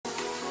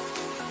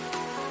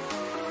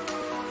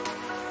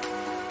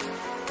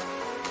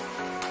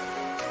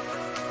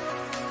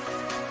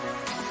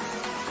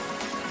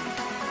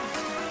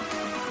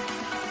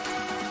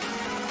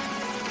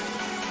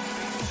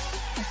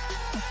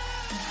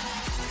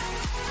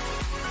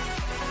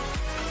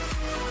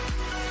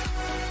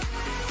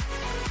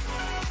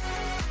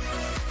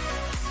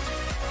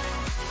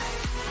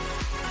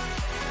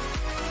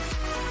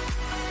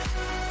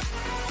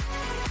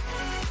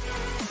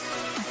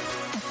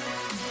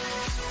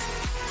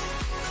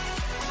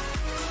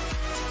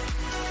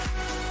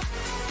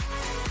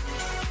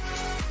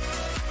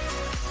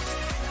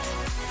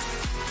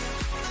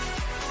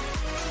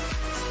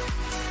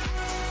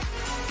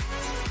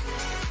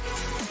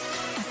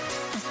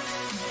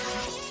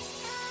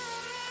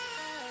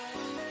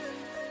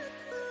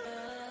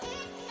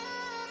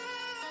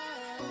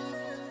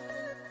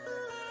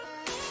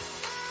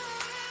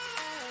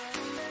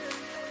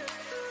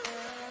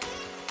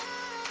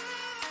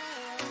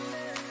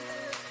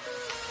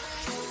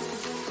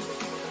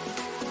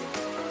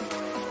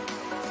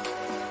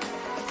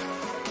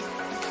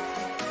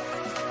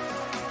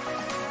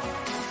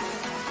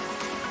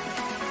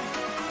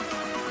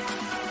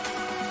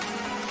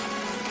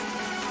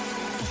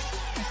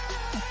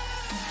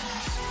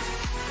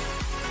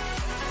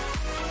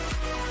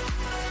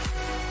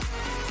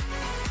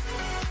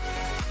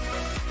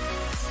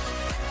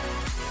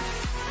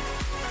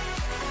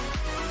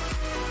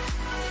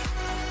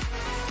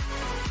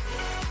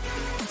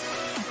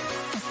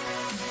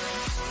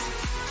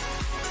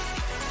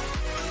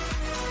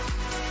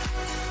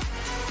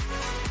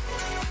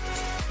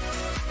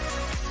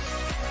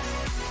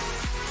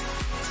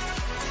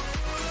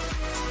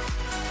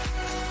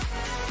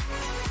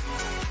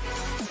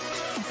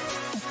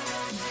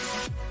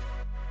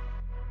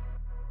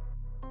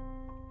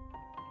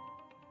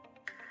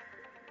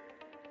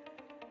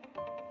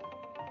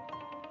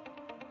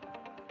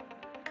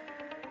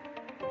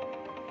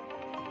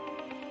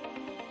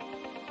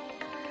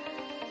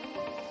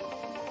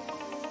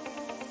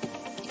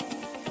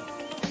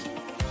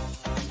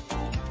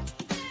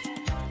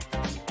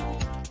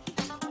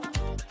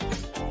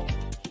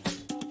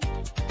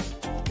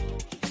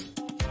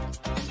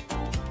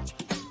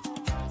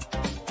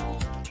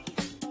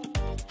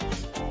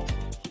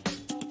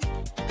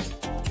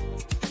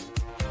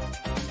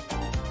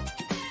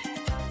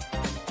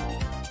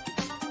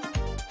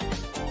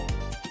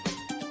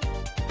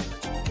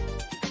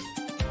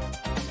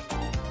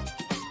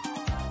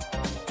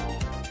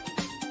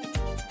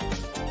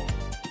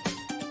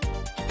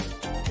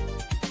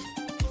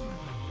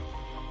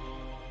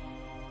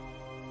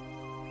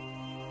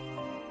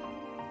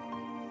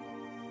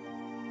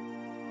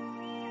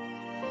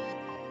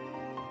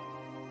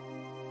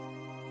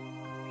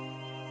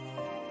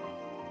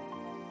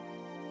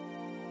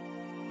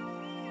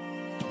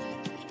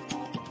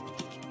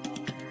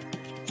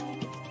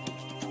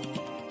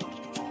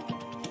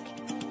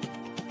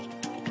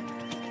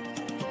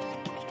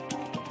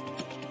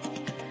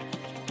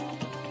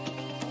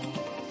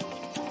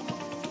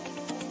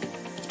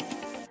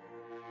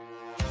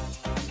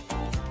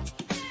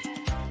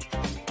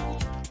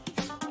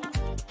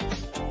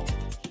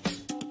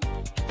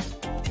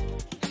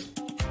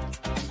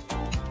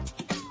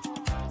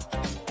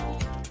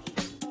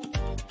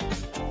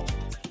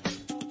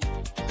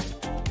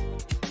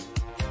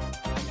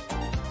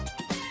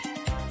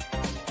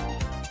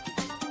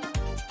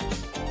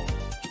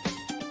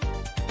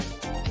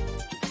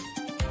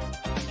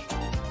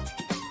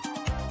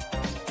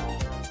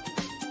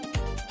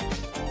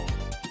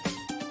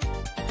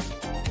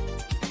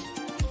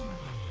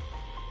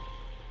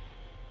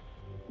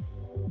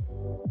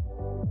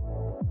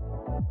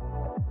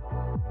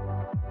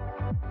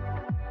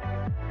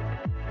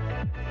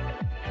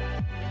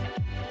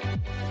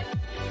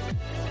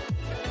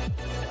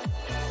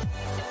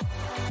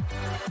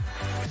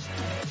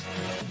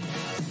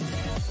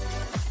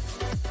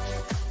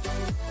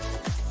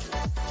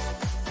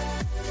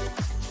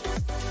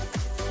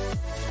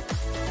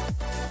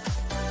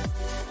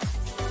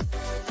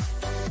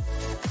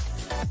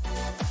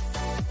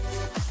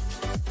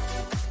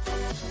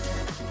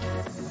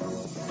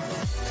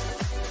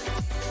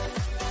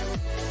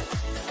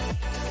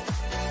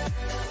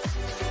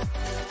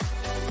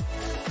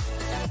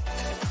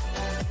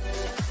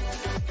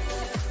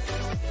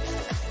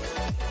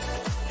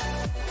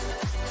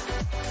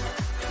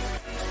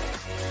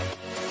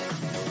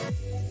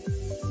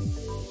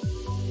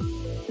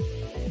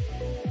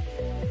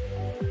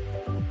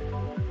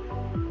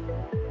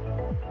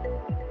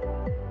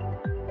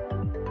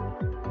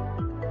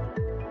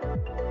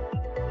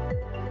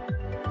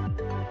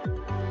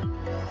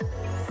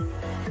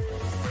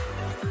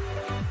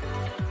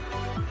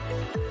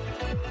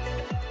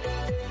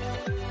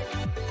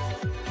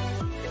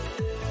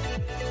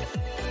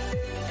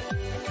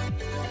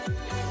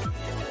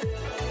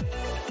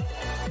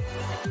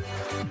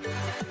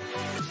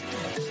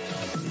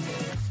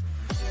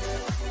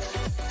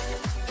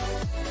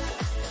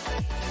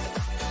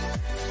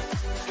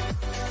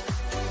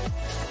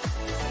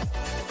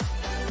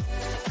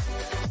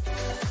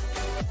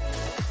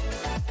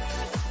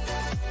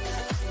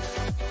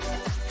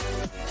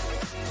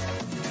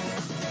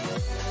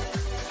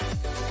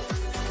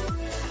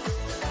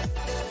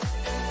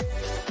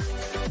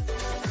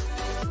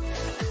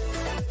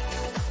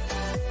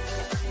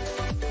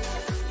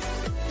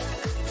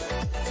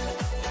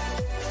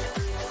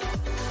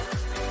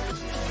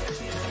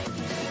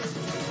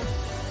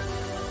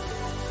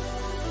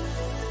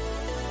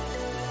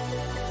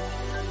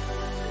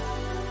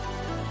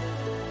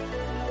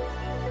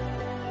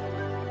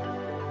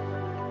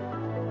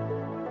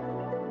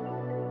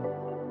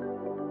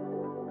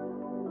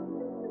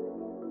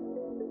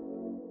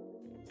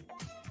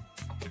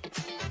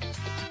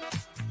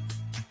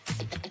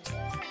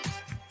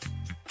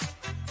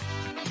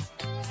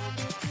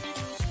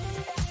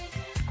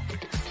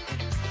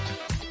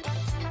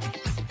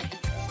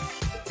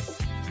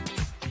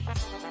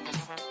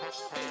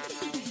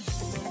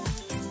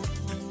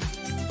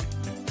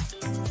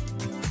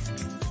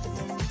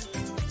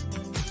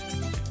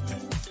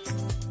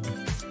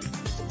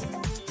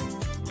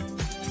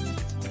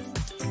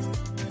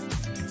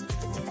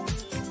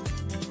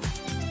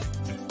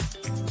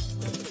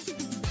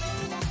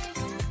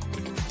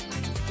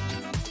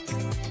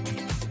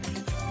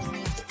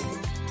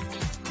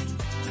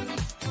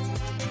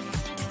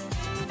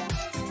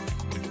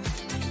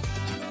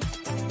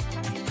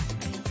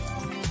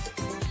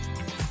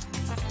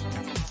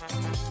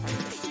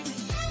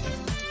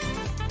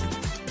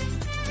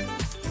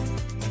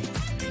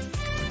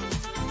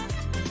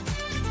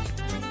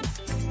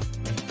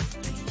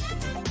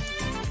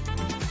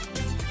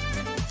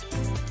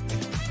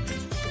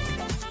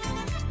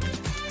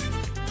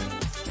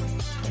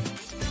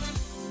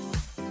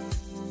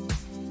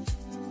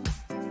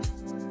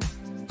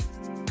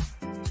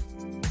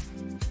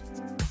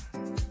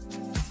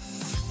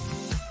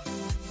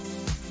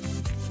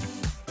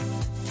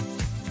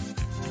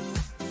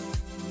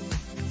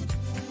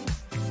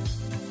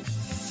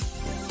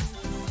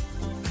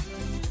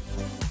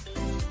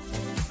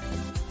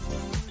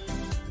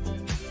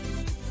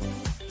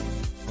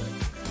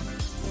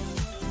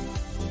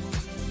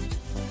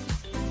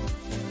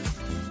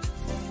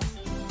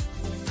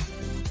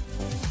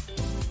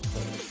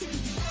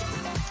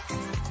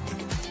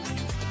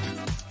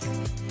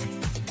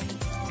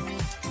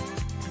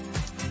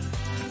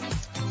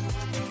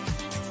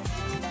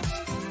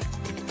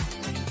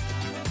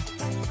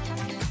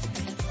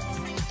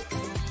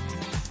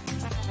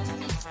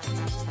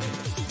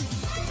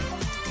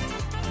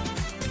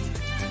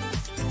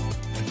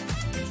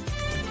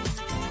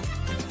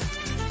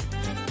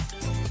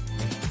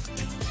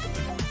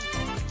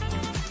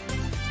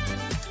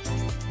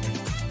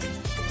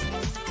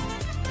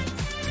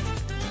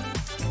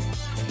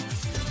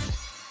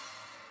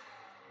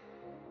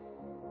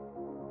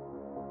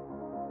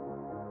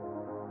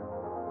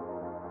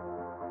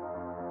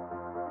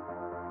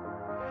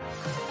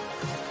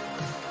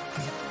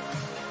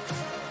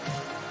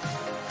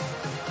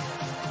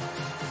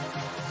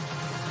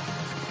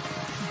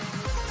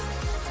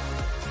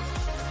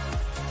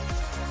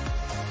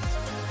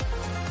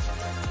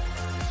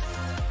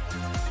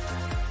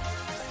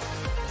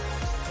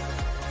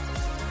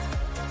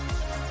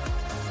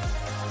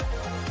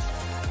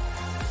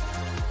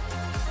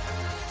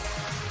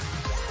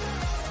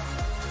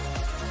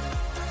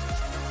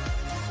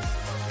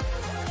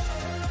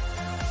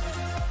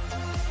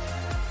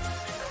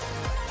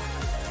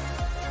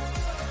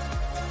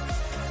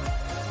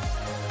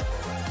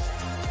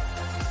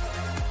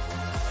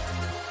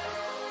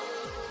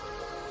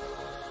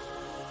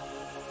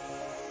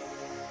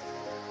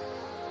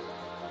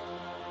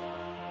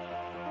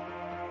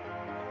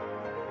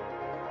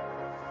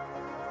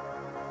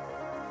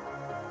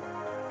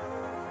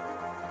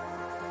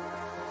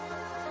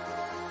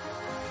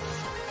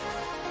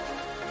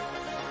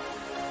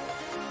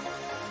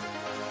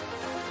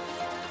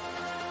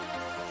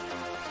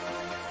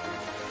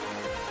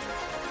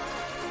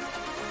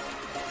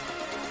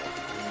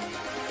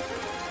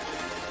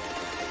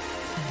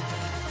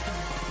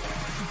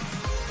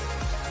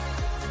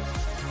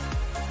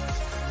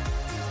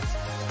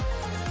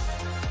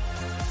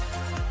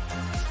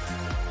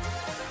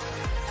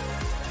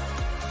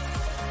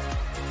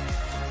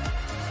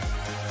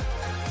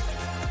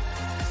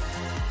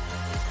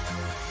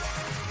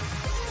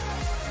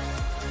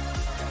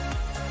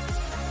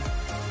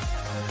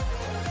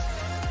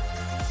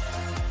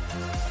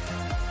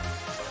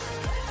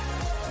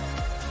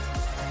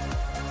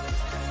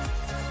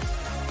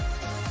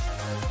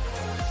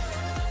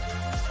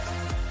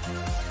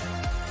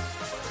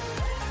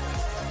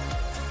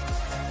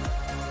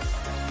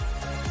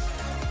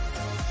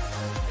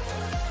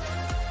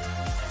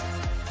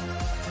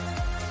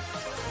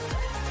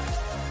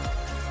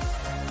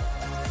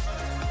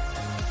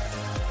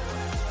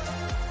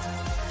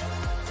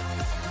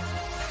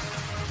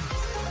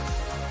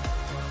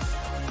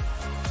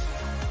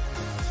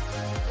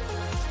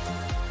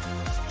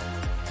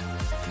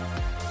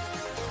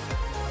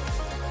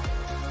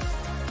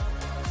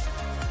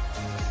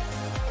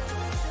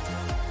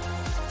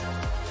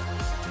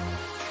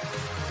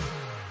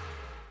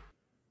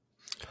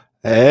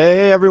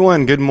Hey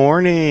everyone, good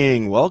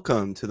morning.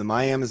 Welcome to the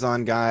My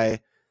Amazon Guy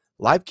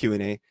live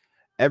Q&A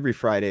every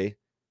Friday,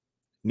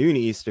 noon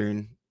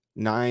Eastern,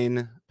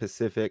 9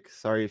 Pacific.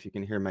 Sorry if you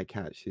can hear my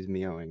cat, she's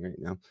meowing right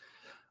now.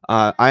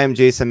 I am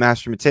Jason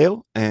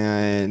Mastromatteo,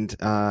 and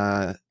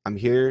I'm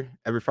here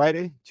every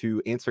Friday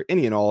to answer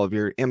any and all of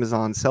your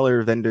Amazon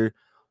seller, vendor,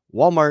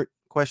 Walmart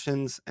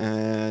questions,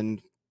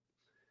 and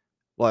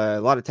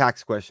a lot of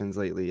tax questions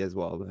lately as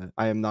well. But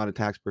I am not a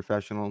tax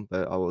professional,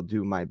 but I will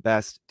do my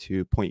best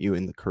to point you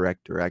in the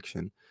correct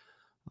direction.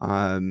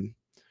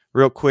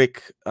 Real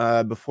quick,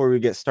 before we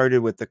get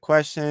started with the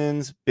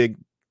questions, big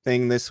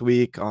thing this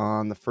week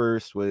on the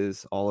 1st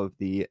was all of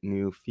the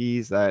new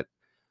fees that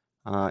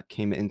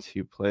came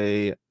into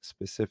play,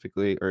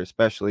 specifically or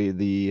especially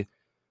the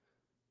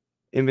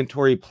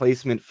inventory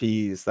placement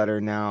fees that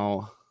are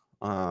now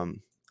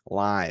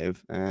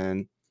live.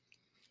 And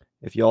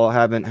if y'all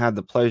haven't had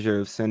the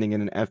pleasure of sending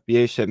in an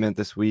FBA shipment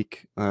this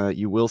week,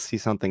 you will see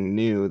something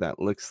new that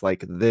looks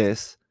like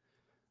this,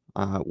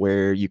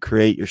 where you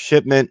create your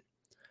shipment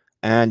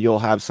and you'll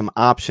have some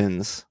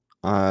options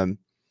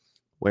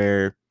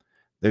where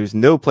there's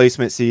no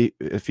placement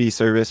fee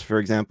service, for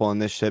example, in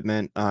this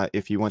shipment,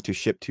 if you want to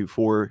ship to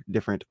 4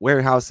 different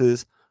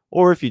warehouses,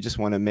 or if you just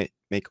want to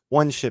make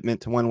one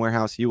shipment to one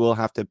warehouse, you will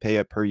have to pay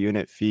a per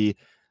unit fee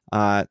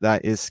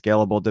that is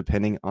scalable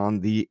depending on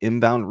the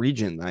inbound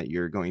region that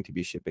you're going to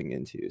be shipping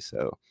into.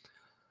 So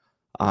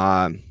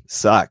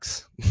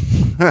sucks.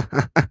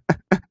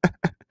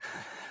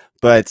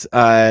 But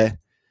yeah,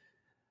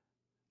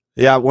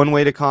 one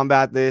way to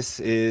combat this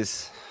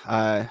is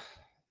if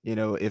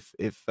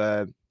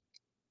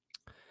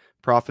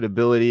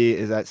profitability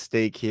is at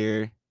stake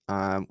here,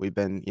 we've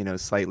been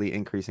slightly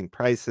increasing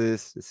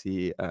prices to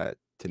see to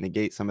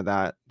negate some of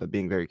that, but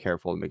being very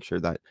careful to make sure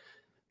that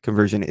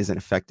conversion isn't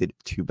affected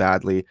too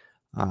badly.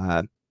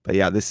 But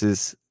yeah, this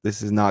is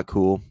not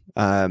cool.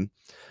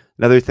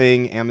 Another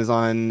thing,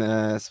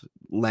 Amazon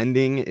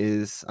lending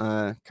is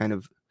kind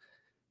of,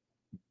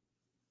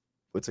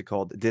 what's it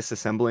called,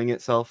 disassembling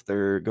itself.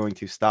 They're going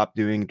to stop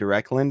doing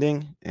direct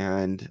lending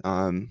and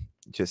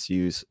just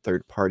use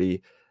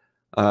third-party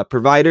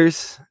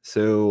providers.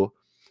 So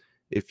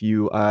if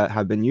you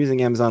have been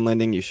using Amazon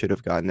lending, you should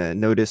have gotten a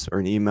notice or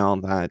an email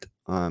that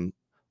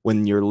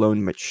when your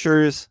loan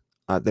matures,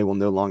 they will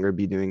no longer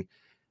be doing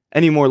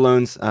any more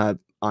loans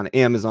on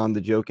Amazon.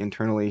 The joke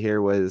internally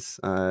here was,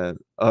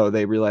 oh,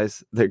 they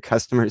realize their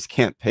customers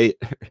can't pay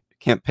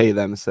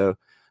them, so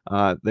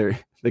they're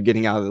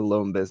getting out of the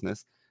loan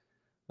business.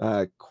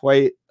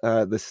 Quite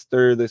the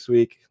stir this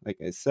week,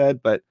 like I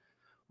said, but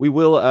we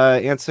will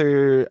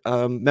answer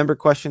member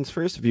questions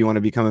first. If you want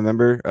to become a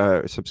member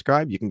or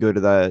subscribe, you can go to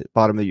the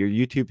bottom of your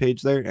YouTube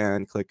page there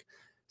and click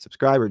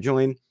subscribe or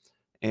join.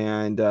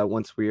 And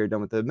once we are done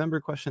with the member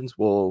questions,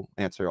 we'll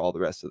answer all the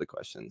rest of the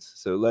questions.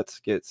 So let's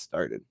get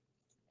started.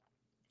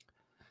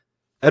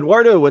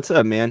 Eduardo, what's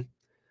up, man?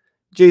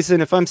 Jason,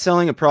 if I'm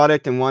selling a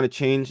product and want to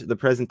change the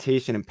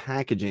presentation and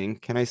packaging,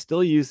 can I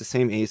still use the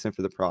same ASIN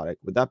for the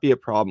product? Would that be a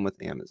problem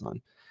with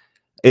Amazon?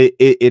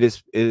 It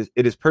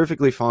is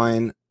perfectly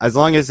fine as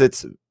long as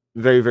it's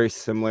very, very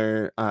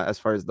similar as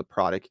far as the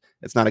product.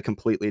 It's not a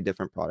completely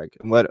different product.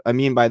 And what I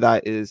mean by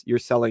that is you're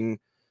selling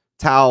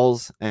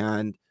towels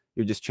and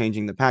you're just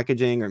changing the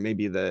packaging or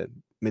maybe the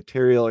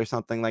material or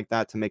something like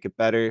that to make it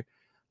better.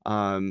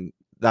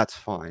 That's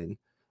fine.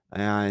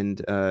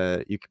 And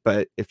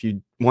but if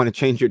you want to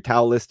change your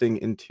towel listing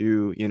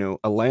into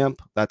a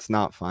lamp, that's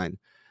not fine.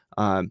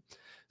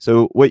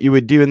 So what you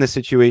would do in this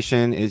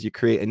situation is you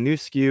create a new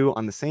SKU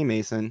on the same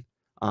ASIN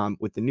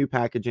with the new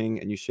packaging,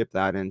 and you ship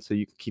that in, so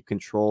you can keep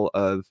control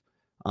of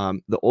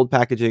the old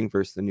packaging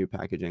versus the new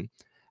packaging.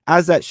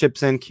 As that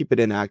ships in, keep it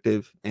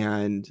inactive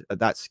and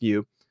that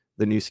SKU,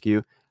 the new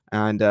SKU,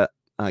 and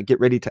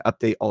get ready to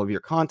update all of your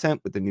content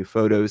with the new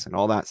photos and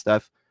all that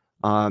stuff.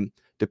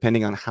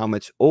 Depending on how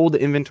much old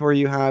inventory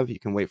you have, you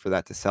can wait for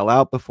that to sell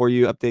out before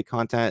you update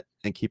content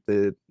and keep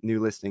the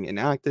new listing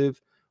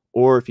inactive.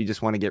 Or if you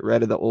just want to get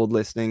rid of the old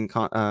listing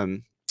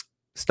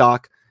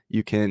stock,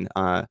 you can,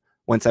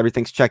 once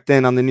everything's checked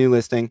in on the new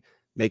listing,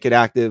 make it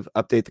active,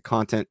 update the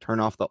content, turn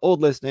off the old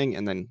listing,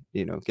 and then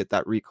get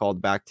that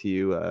recalled back to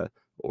you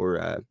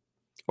or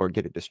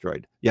get it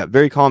destroyed. Yeah,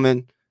 very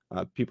common.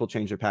 People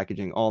change their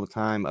packaging all the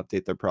time,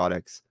 update their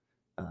products.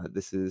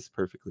 This is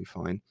perfectly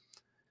fine.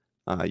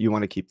 You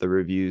want to keep the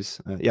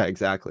reviews. Yeah,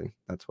 exactly.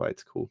 That's why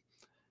it's cool.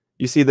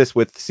 You see this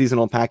with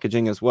seasonal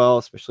packaging as well,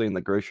 especially in the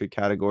grocery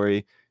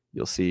category.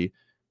 You'll see,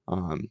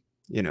 I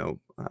don't know,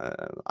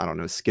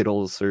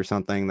 Skittles or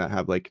something that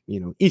have like,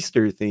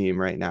 Easter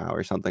theme right now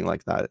or something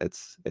like that.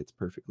 It's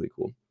perfectly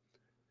cool.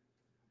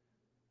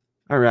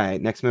 All right,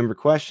 next member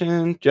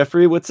question.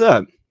 Jeffrey, what's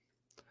up?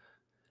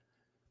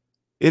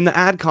 In the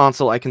ad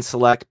console, I can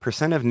select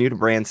 % of new to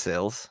brand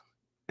sales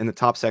in the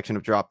top section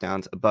of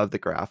dropdowns above the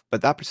graph,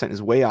 but that %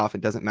 is way off.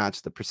 It doesn't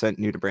match the %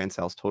 new to brand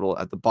sales total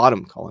at the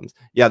bottom columns.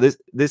 Yeah, this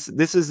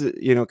is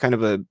kind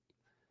of a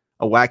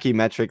wacky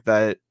metric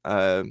that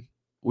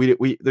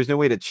we there's no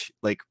way to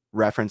like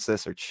reference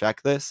this or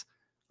check this.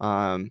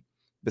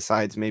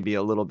 besides maybe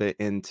a little bit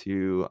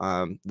into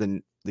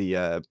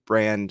the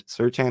brand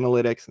search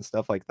analytics and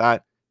stuff like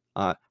that.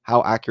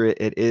 How accurate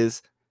it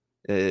is,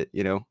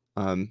 you know,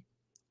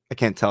 I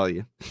can't tell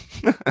you.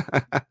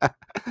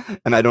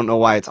 And I don't know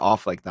why it's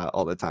off like that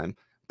all the time,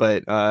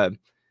 but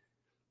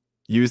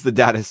use the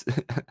data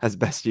as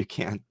best you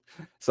can.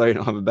 Sorry, I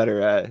don't have a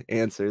better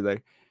answer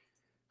there.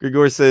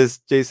 Grigor says,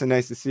 Jason,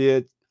 nice to see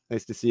you.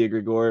 Nice to see you,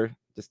 Grigor.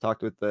 Just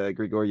talked with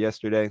Grigor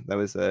yesterday. That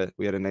was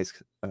we had a nice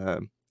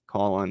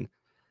call on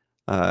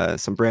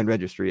some brand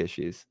registry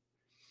issues.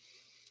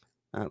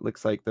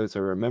 Looks like those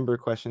are our member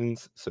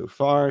questions so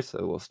far.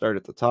 So we'll start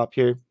at the top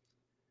here.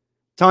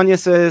 Tanya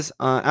says,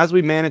 as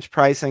we manage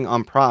pricing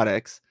on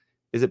products,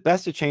 is it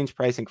best to change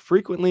pricing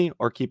frequently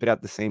or keep it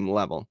at the same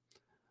level?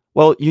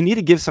 Well, you need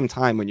to give some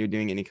time when you're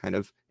doing any kind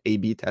of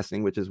A/B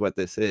testing, which is what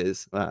this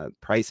is,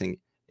 pricing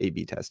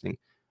A/B testing.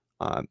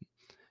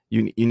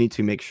 You need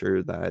to make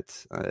sure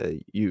that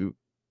you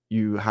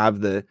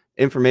have the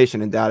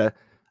information and data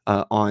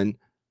on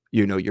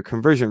your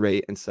conversion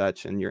rate and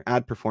such, and your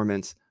ad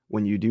performance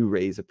when you do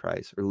raise a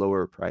price or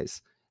lower a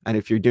price. And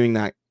if you're doing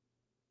that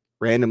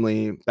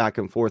randomly back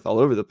and forth all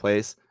over the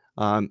place,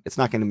 it's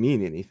not going to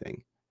mean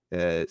anything.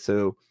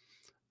 So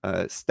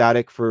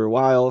static for a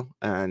while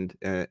and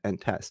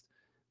test.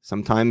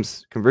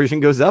 Sometimes conversion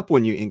goes up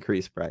when you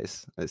increase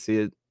price. I see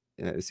it.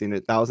 I've seen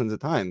it thousands of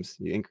times.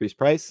 You increase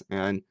price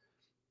and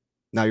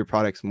now your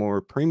product's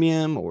more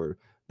premium, or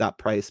that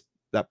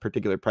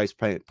particular price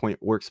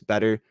point works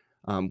better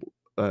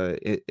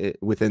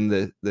within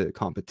the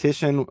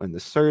competition and the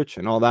search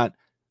and all that.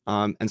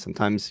 And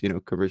sometimes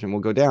conversion will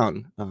go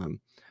down.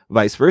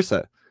 Vice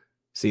versa.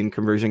 Seen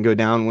conversion go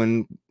down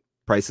when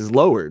price is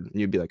lowered, and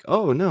you'd be like,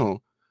 oh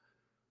no,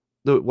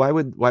 why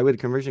would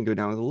conversion go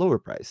down with a lower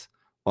price?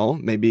 Well,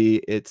 maybe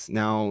it's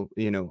now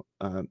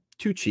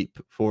too cheap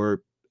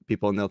for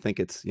people, and they'll think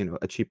it's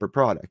a cheaper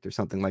product or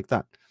something like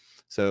that.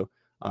 So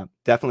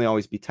definitely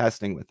always be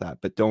testing with that,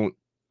 but don't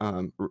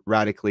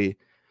radically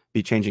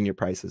be changing your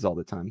prices all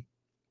the time.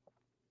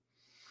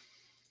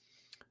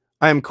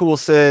 I am cool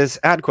says,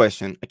 ad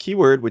question, a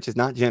keyword which is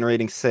not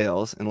generating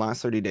sales in the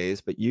last 30 days,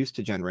 but used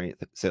to generate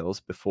sales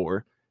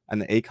before, and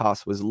the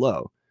ACoS was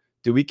low.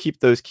 Do we keep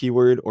those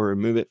keyword or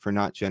remove it for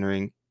not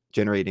generating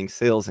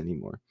sales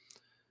anymore?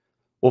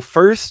 Well,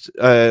 first,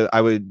 I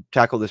would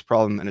tackle this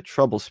problem in a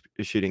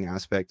troubleshooting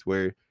aspect,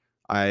 where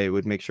I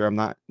would make sure I'm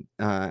not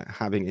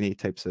having any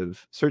types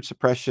of search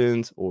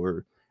suppressions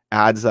or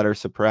ads that are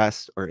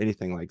suppressed or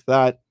anything like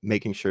that.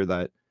 Making sure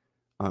that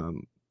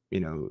you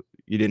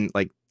didn't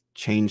like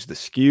change the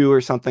SKU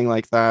or something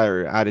like that,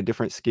 or add a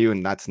different SKU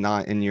and that's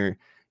not in your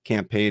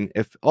campaign.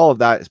 If all of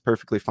that is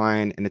perfectly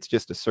fine and it's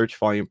just a search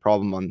volume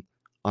problem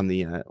on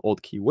the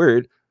old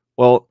keyword,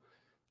 well,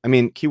 I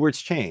mean,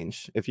 keywords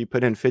change. If you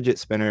put in fidget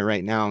spinner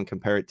right now and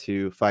compare it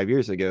to 5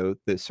 years ago,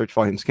 the search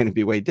volume is going to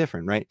be way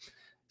different, right?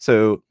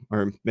 So,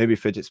 or maybe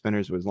fidget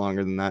spinners was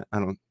longer than that. I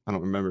don't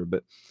remember,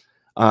 but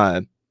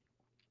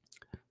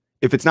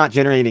if it's not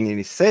generating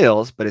any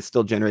sales, but it's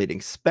still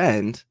generating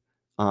spend,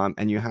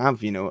 and you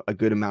have a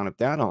good amount of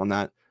data on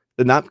that,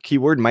 then that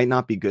keyword might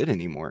not be good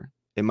anymore.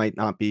 It might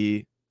not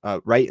be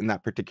right in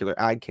that particular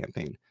ad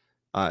campaign.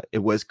 It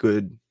was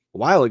good a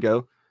while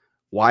ago.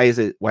 Why is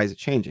it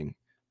changing?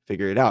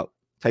 Figure it out.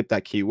 Type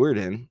that keyword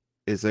in.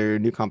 Is there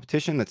new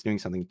competition that's doing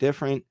something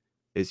different?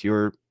 Is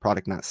your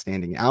product not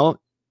standing out?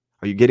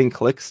 Are you getting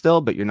clicks still,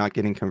 but you're not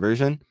getting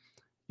conversion?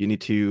 You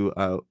need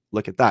to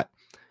look at that.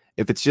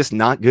 If it's just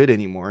not good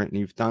anymore and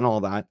you've done all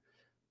that,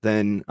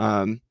 then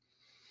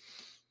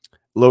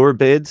lower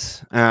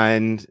bids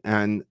and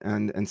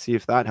see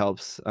if that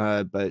helps.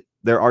 But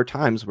there are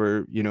times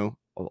where,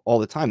 all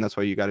the time, that's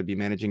why you got to be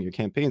managing your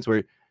campaigns,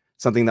 where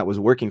something that was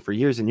working for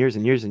years and years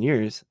and years and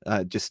years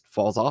just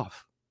falls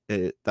off.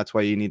 That's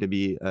why you need to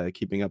be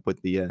keeping up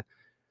with the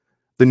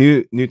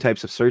new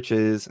types of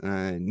searches,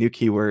 new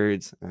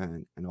keywords,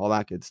 and all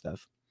that good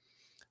stuff.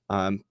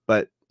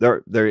 But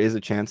there is a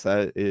chance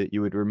that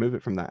you would remove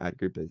it from that ad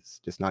group. It's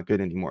just not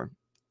good anymore.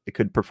 It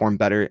could perform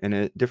better in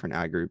a different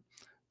ad group.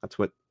 That's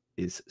what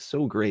is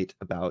so great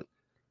about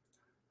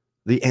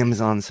the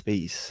Amazon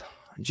space.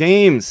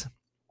 James,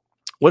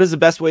 what is the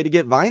best way to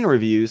get Vine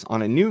reviews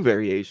on a new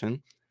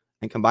variation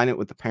and combine it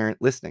with the parent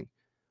listing?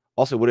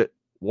 Also,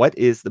 what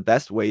is the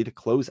best way to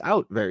close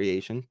out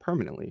variation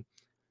permanently?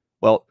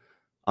 Well,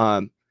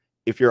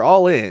 if you're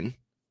all in,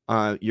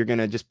 you're going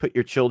to just put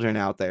your children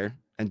out there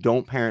and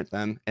don't parent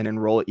them, and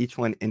enroll each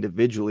one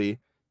individually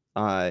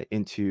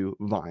into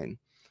Vine,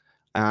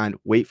 and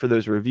wait for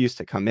those reviews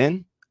to come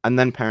in, and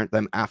then parent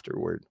them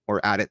afterward, or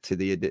add it to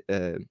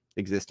the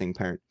existing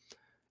parent.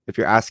 If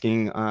you're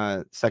asking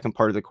second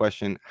part of the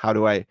question, how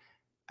do I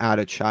add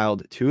a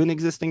child to an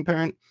existing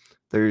parent?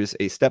 There's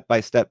a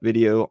step-by-step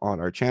video on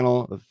our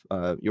channel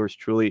of yours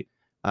truly.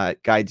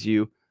 It guides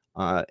you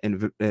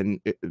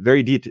in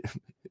very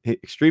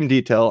extreme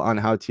detail on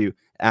how to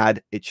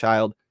add a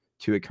child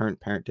to a current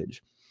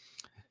parentage.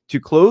 To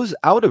close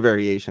out a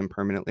variation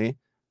permanently,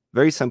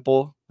 very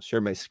simple. I'll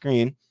share my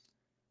screen.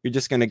 You're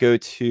just going to go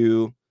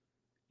to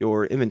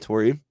your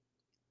inventory,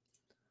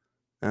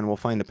 and we'll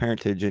find a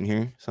parentage in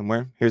here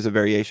somewhere. Here's a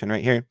variation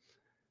right here.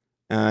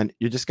 And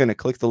you're just going to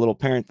click the little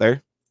parent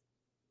there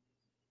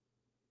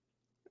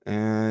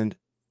and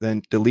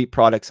then delete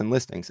products and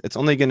listings. It's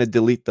only going to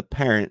delete the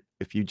parent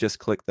if you just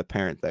click the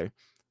parent there.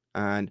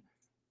 And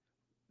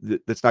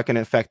that's not going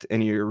to affect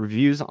any of your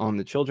reviews on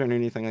the children or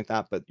anything like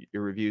that, but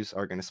your reviews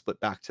are going to split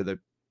back to the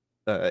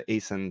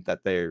ASIN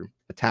that they're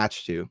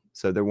attached to.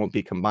 So there won't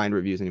be combined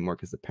reviews anymore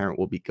because the parent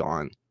will be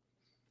gone.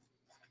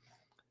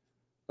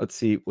 Let's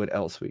see what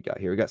else we got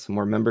here. We got some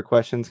more member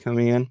questions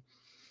coming in.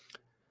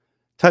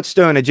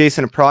 Touchstone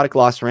adjacent to product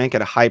lost rank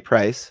at a high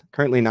price,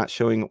 currently not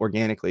showing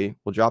organically.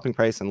 Will dropping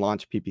price and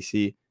launch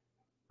PPC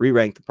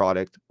re-rank the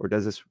product, or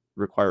does this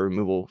require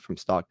removal from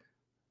stock?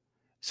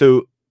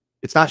 So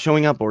it's not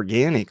showing up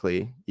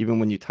organically, even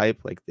when you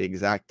type like the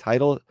exact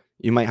title.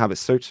 You might have a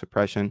search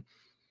suppression.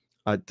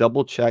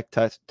 Double check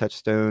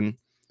Touchstone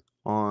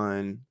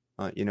on,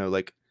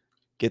 like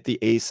get the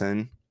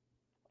ASIN.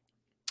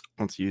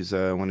 Let's use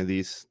one of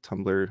these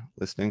Tumblr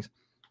listings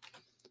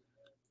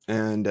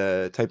and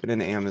type it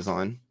into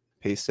Amazon,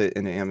 paste it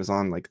into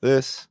Amazon like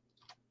this.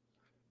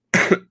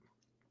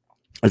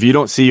 If you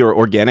don't see your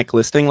organic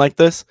listing like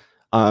this,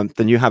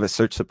 then you have a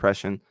search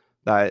suppression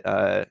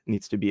that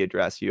needs to be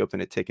addressed. You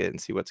open a ticket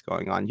and see what's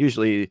going on.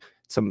 Usually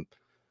some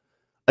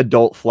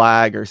adult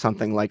flag or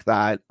something like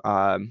that.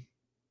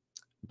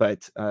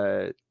 But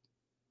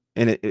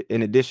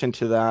in addition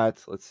to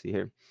that, let's see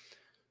here.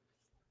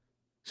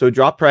 So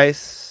drop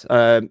price,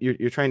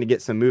 you're trying to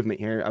get some movement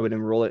here. I would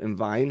enroll it in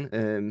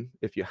Vine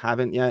if you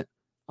haven't yet.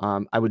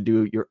 I would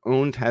do your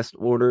own test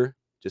order.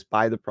 Just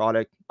buy the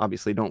product.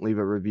 Obviously, don't leave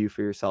a review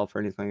for yourself or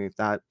anything like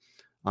that.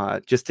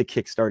 Just to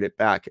kickstart it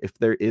back. If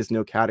there is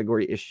no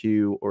category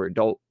issue or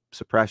adult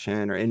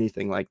suppression or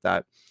anything like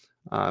that,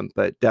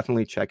 but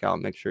definitely check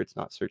out, make sure it's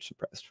not search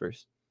suppressed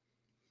first.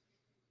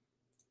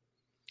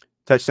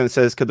 Touchstone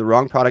says, could the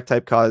wrong product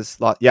type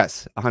cause loss?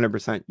 Yes,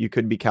 100%. You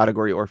could be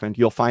category orphaned.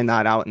 You'll find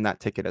that out in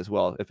that ticket as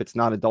well. If it's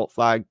not adult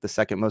flag, the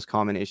second most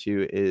common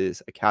issue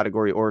is a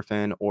category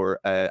orphan or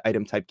an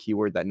item type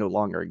keyword that no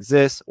longer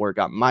exists or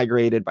got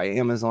migrated by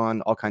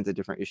Amazon, all kinds of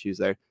different issues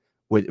there,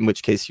 in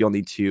which case you'll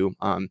need to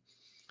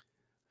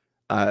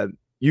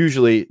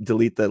usually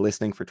delete the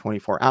listing for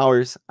 24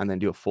 hours and then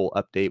do a full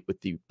update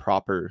with the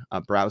proper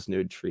browse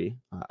node tree,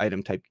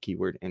 item type,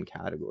 keyword, and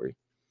category.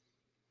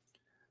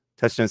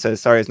 Touchstone says,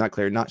 sorry, it's not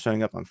clear. Not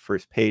showing up on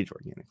first page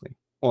organically.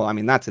 Well, I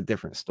mean, that's a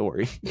different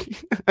story.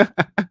 There's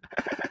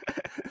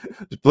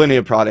plenty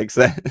of products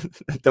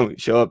that don't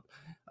show up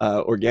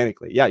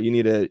organically. Yeah, you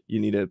need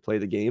to play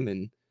the game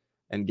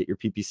and get your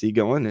PPC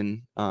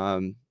going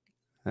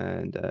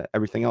and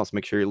everything else.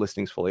 Make sure your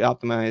listing's fully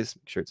optimized.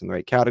 Make sure it's in the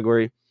right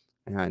category,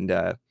 and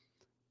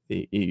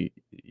you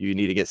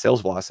need to get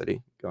sales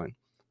velocity going.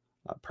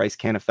 Price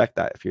can't affect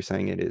that if you're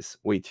saying it is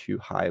way too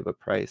high of a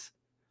price.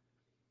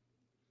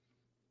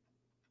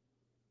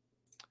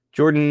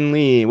 Jordan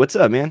Lee, what's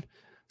up, man?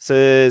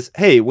 Says,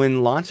 hey,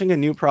 when launching a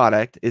new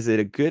product, is it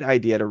a good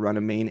idea to run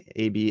a main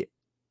A/B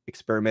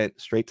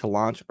experiment straight to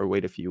launch or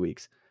wait a few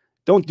weeks?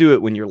 Don't do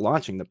it when you're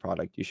launching the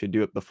product. You should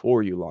do it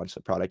before you launch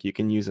the product. You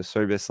can use a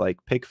service like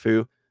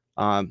PickFu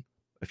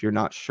if you're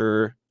not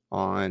sure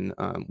on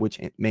which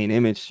main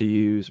image to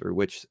use or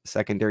which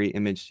secondary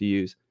image to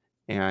use,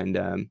 and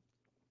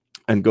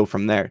go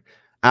from there.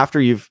 After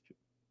you've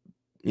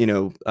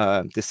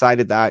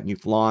decided that and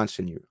you've launched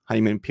and your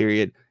honeymoon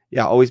period,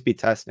 yeah, always be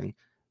testing.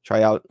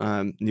 Try out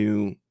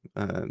new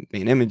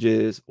main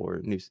images or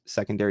new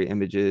secondary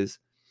images,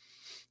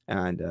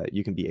 and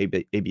you can be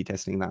A/B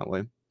testing that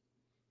way.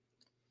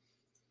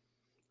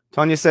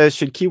 Tanya says,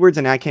 should keywords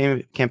and ad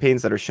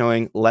campaigns that are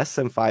showing less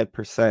than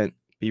 5%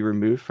 be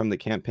removed from the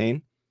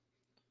campaign?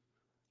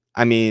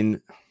 I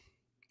mean,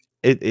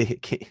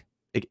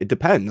 it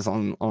depends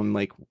on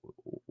like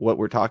what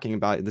we're talking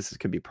about. This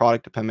could be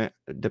product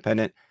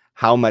dependent,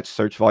 how much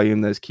search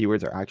volume those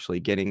keywords are actually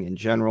getting in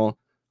general.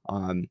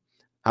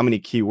 How many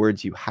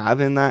keywords you have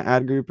in that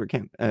ad group or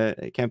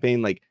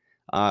campaign, like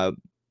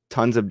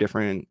tons of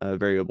different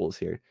variables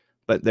here.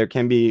 But there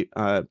can be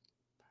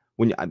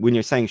when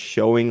you're saying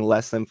showing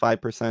less than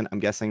 5%, I'm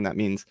guessing that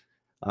means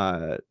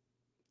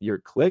your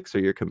clicks or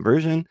your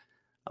conversion.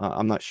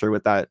 I'm not sure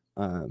what that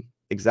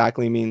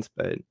exactly means,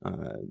 but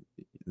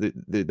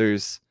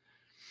there's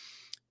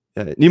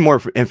need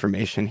more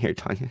information here,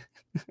 Tanya.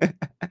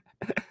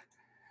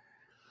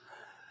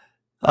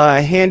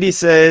 Handy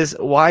says,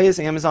 why is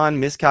Amazon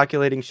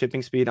miscalculating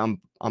shipping speed on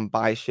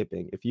buy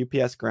shipping? If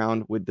UPS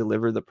ground would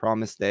deliver the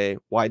promised day,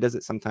 why does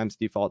it sometimes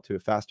default to a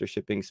faster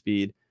shipping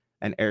speed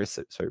and air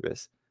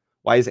service?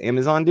 Why is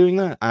Amazon doing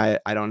that?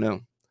 I don't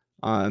know.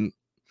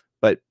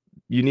 But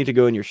you need to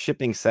go in your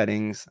shipping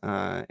settings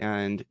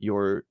and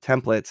your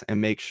templates and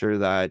make sure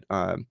that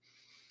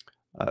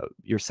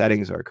your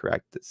settings are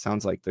correct. It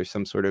sounds like there's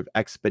some sort of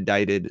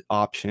expedited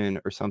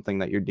option or something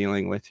that you're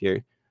dealing with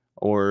here.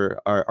 Or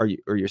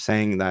you're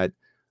saying that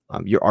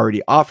you're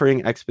already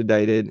offering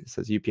expedited. It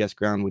says UPS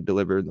ground would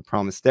deliver the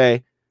promised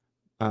day,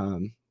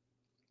 but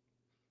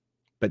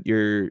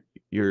your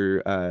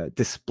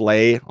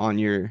display on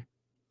your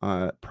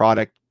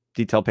product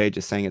detail page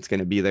is saying it's going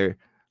to be there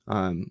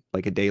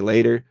like a day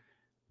later,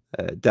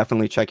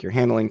 definitely check your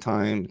handling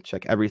time,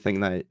 check everything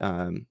that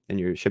in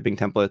your shipping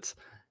templates.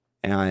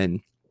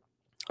 And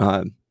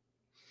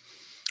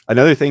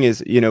another thing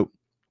is, you know,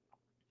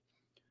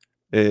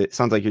 it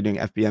sounds like you're doing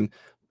FBM.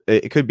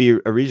 It could be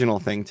a regional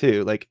thing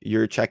too. Like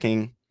you're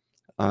checking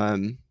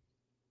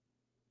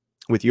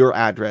with your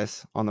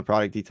address on the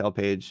product detail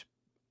page,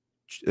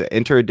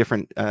 enter a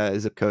different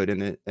zip code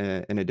in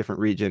a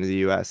different region of the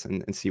US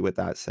and see what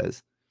that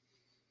says.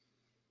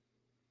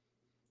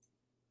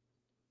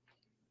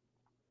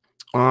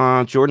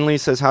 Jordan Lee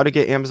says, how to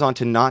get Amazon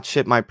to not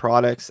ship my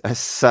products as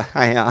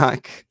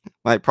SIOC.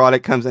 My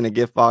product comes in a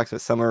gift box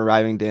with some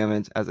arriving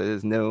damage as it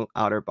is no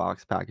outer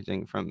box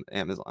packaging from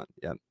Amazon.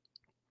 Yep.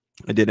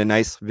 I did a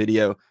nice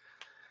video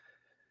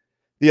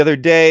the other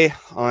day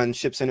on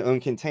ships in own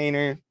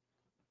container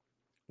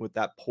with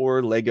that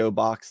poor Lego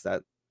box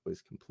that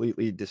was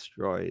completely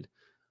destroyed.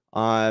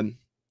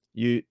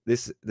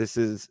 This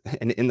is,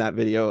 and in that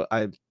video,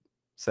 I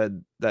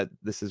said that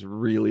this is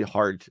really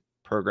hard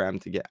program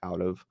to get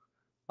out of.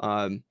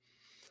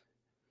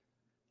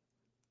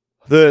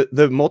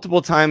 The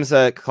multiple times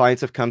that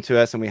clients have come to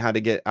us and we had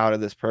to get out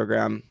of this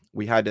program,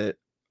 we had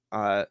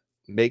to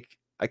make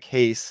a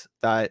case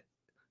that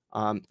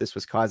this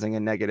was causing a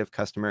negative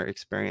customer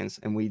experience.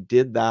 And we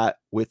did that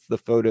with the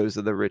photos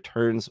of the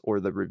returns or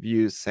the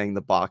reviews saying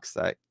the box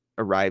that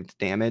arrived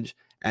damaged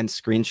and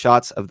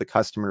screenshots of the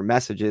customer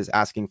messages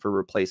asking for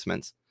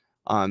replacements.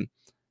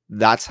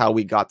 That's how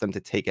we got them to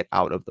take it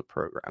out of the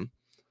program.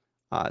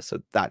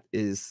 So that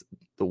is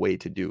the way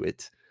to do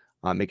it.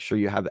 Make sure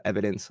you have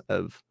evidence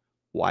of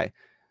why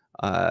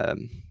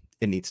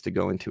it needs to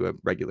go into a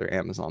regular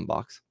Amazon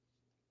box.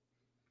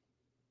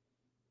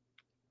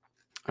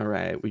 All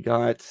right, we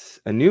got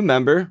a new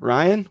member,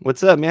 Ryan.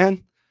 What's up,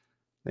 man?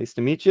 Nice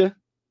to meet you.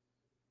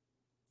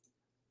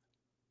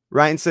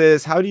 Ryan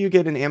says, how do you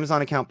get an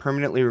Amazon account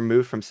permanently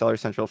removed from Seller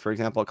Central? For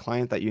example, a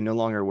client that you no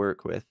longer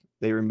work with.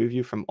 They remove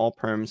you from all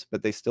perms,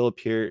 but they still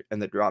appear in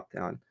the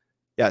dropdown.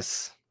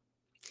 Yes.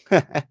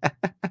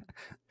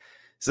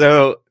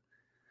 So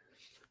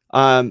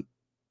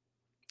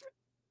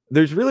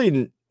there's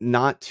really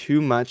not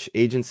too much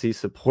agency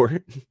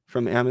support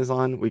from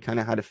Amazon. We kind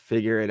of had to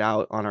figure it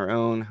out on our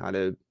own, how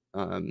to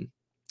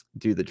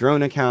do the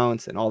drone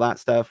accounts and all that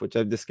stuff, which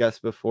I've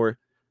discussed before.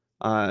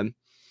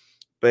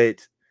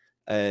 But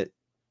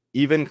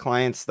even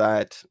clients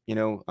that, you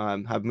know,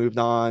 have moved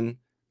on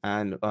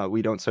and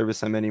we don't service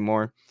them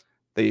anymore,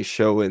 they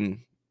show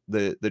in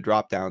the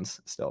drop downs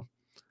still,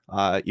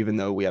 even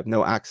though we have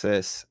no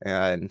access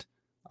and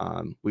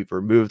we've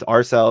removed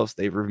ourselves,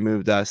 they've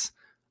removed us.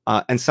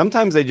 And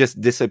sometimes they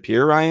just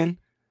disappear, Ryan.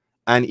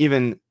 And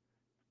even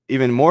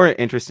more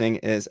interesting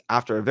is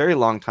after a very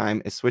long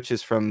time, it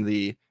switches from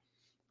the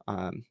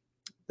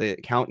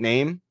account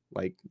name,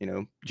 like, you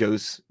know,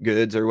 Joe's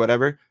Goods or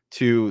whatever,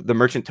 to the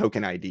merchant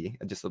token ID,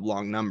 just a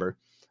long number.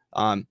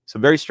 So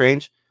very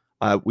strange.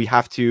 We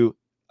have to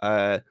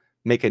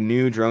make a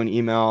new drone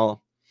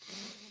email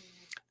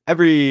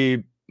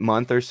every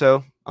month or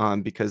so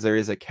because there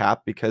is a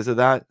cap because of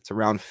that. It's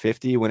around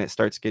 50 when it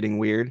starts getting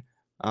weird.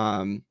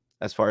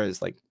 As far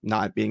as like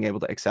not being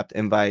able to accept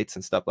invites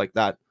and stuff like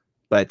that.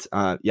 But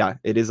yeah,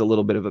 it is a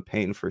little bit of a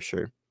pain for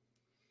sure.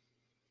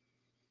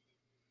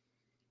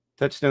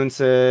 Touchstone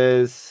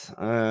says,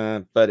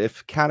 but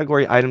if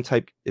category item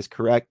type is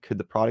correct, could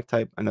the product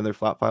type, another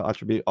flat file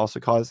attribute, also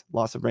cause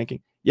loss of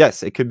ranking?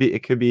 Yes, it could be.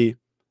 It could be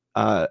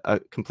a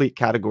complete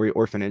category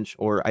orphanage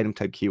or item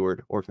type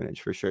keyword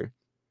orphanage for sure.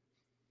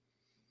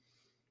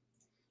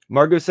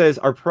 Margot says,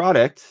 our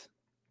product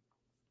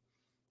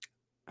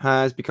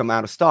has become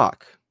out of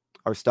stock.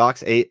 Our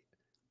stock's 8,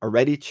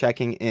 already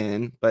checking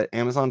in, but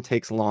Amazon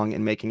takes long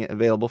in making it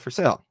available for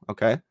sale.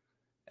 Okay.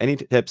 Any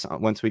tips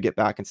once we get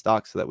back in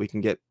stock so that we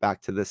can get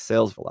back to this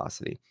sales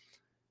velocity?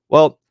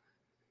 Well,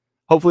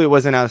 hopefully it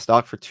wasn't out of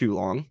stock for too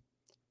long,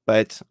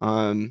 but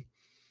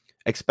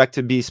expect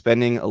to be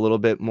spending a little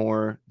bit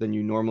more than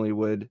you normally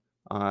would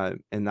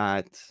in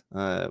that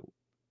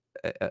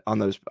on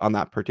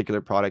that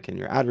particular product in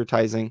your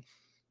advertising.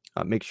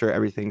 Make sure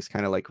everything's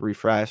kind of like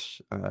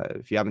refresh.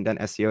 If you haven't done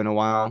SEO in a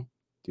while,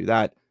 do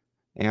that.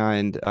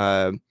 And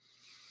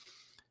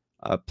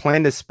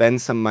plan to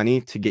spend some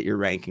money to get your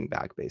ranking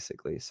back,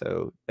 basically.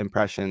 So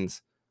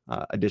impressions,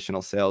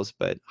 additional sales,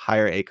 but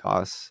higher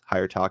ACOS,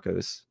 higher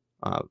tacos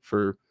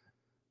for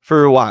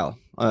a while,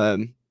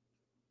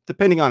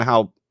 depending on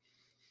how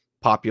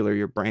popular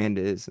your brand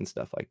is and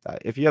stuff like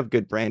that. If you have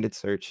good branded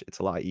search, it's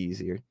a lot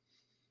easier.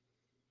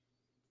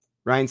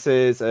 Ryan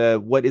says,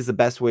 what is the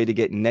best way to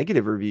get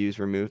negative reviews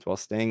removed while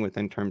staying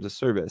within terms of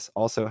service?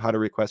 Also, how to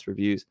request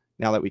reviews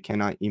now that we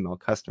cannot email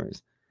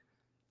customers.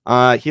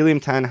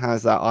 Helium 10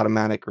 has that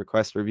automatic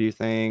request review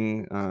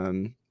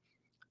thing.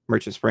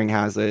 Merchant Spring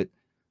has it.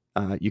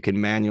 You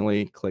can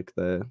manually click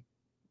the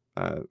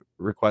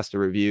request a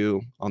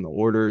review on the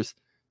orders,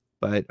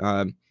 but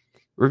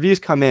reviews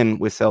come in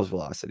with sales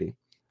velocity.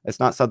 It's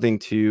not something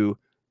to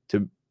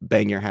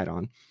bang your head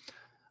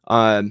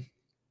on.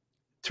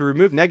 To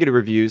remove negative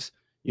reviews,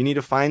 you need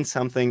to find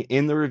something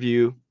in the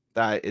review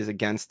that is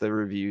against the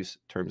review's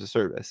terms of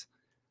service.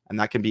 And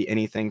that can be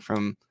anything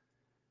from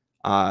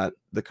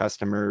the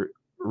customer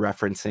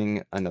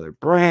referencing another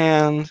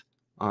brand.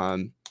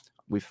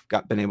 We've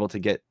been able to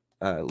get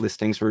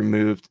listings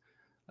removed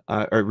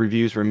or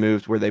reviews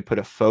removed where they put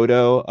a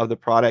photo of the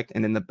product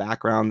and in the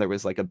background there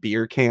was like a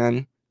beer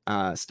can,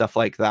 stuff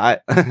like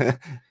that.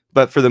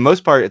 But for the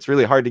most part, it's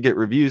really hard to get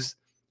reviews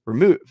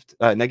removed,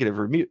 negative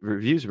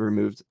reviews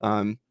removed.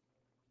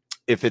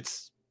 If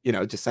it's, you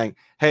know, just saying,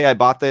 hey, I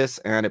bought this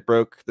and it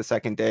broke the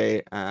second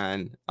day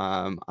and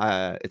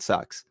it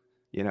sucks,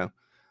 you know.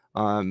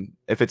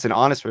 If it's an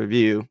honest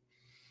review,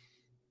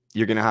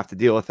 you're going to have to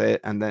deal with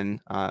it and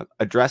then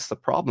address the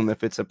problem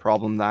if it's a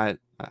problem that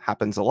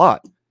happens a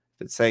lot.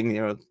 If it's saying,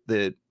 you know,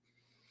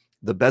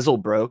 the bezel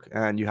broke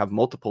and you have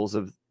multiples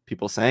of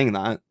people saying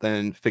that,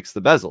 then fix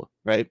the bezel,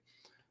 right?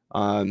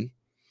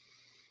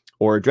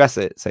 Or address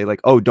it. Say like,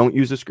 oh, don't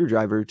use a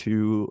screwdriver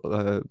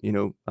to, you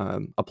know,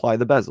 apply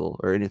the bezel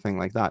or anything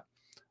like that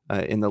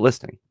in the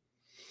listing.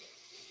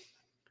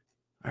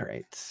 All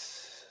right,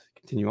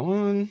 continue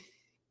on.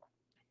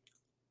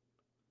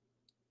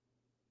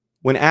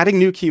 When adding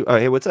new oh,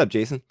 hey, what's up,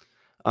 Jason?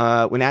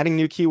 When adding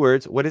new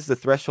keywords, what is the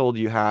threshold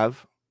you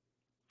have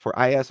for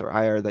IS or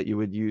IR that you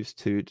would use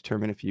to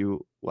determine if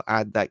you will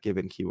add that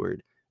given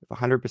keyword? If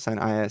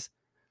 100% IS,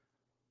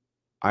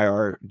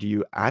 IR, do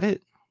you add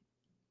it?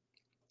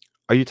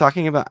 Are you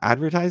talking about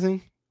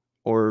advertising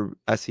or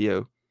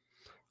SEO?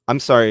 I'm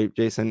sorry,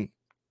 Jason.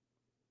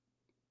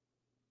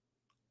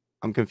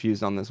 I'm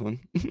confused on this one.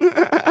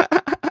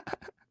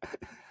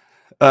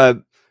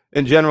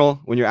 In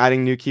general, when you're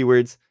adding new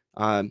keywords,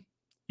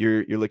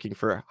 you're looking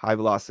for high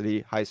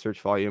velocity, high search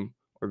volume,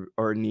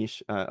 or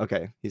niche.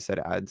 Okay, he said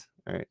ads.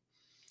 All right.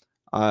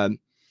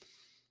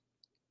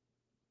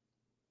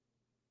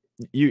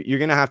 You're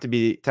gonna have to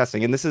be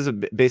testing, and this is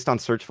based on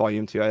search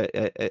volume too.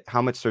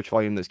 How much search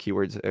volume those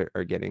keywords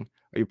are getting.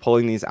 Are you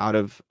pulling these out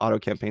of auto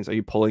campaigns? Are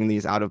you pulling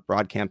these out of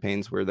broad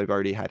campaigns where they've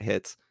already had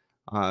hits?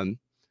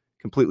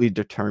 Completely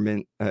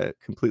determined,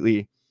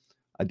 completely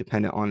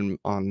dependent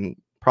on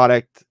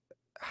product,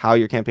 how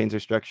your campaigns are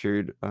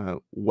structured,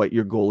 what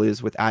your goal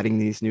is with adding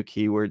these new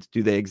keywords.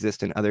 Do they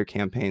exist in other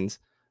campaigns?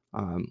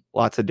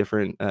 Lots of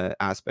different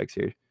aspects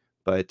here,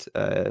 but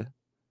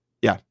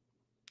yeah,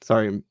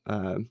 sorry,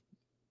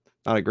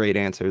 not a great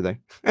answer there.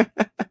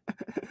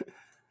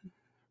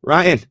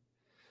 Ryan,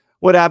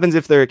 what happens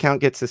if their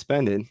account gets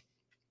suspended?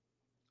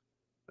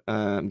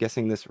 I'm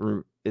guessing this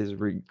is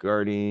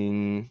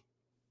regarding.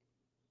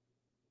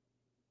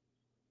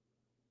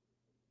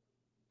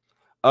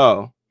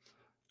 Oh,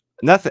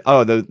 nothing.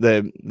 Oh,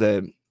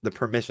 the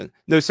permission.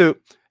 No, so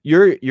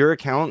your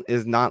account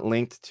is not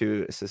linked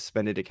to a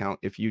suspended account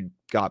if you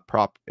got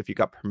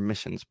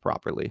permissions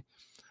properly.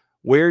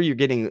 Where you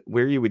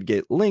would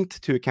get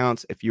linked to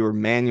accounts if you were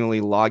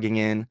manually logging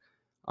in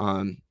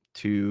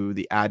to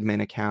the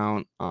admin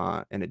account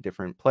in a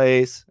different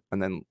place,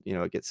 and then, you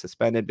know, it gets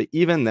suspended. But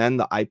even then,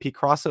 the IP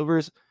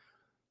crossovers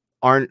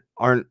aren't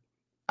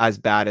as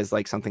bad as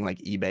like something like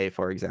eBay,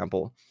 for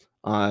example.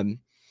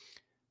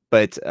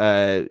 But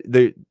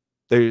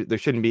there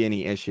shouldn't be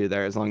any issue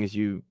there as long as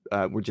you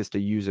were just a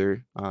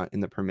user in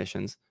the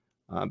permissions.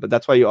 But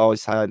that's why you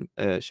always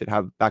should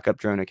have backup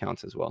drone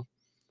accounts as well.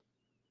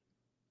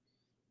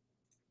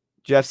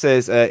 Jeff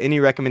says, any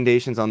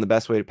recommendations on the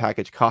best way to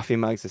package coffee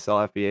mugs to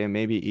sell FBA,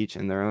 maybe each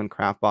in their own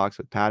craft box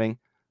with padding,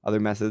 other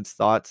methods,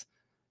 thoughts?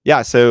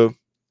 Yeah, so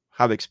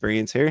have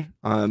experience here.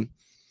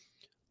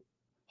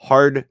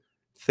 Hard,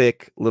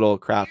 thick little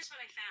craft.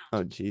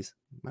 Oh, geez,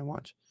 my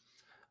watch.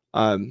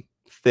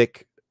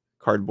 Thick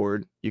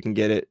cardboard. You can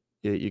get it.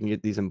 You can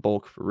get these in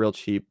bulk for real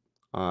cheap.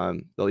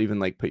 They'll even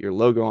like put your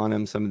logo on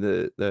them. Some of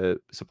the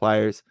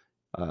suppliers.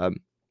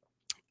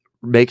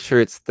 Make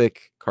sure it's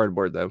thick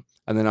cardboard though.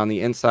 And then on the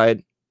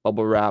inside,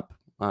 bubble wrap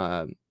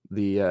or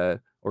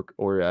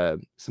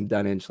some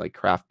dunnage like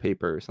craft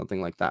paper or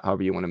something like that,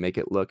 however you want to make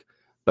it look.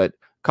 But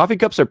coffee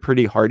cups are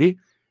pretty hardy.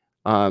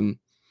 Where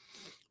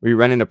you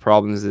run into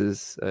problems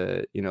is,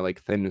 you know,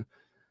 like thin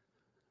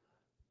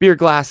beer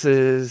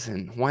glasses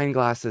and wine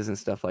glasses and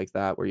stuff like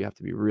that, where you have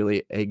to be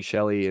really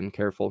eggshelly and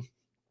careful.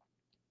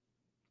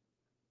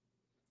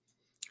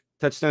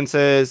 Touchstone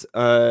says,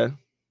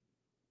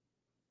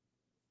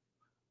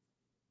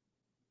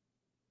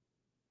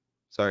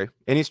 sorry.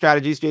 Any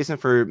strategies, Jason,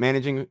 for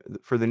managing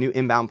for the new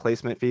inbound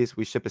placement fees?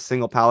 We ship a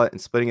single pallet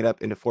and splitting it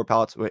up into 4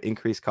 pallets would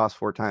increase cost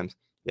 4 times.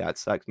 Yeah, it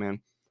sucks,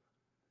 man.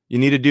 You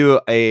need to do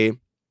if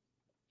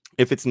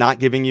it's not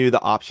giving you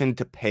the option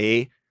to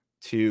pay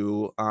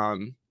to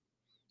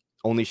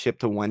only ship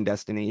to one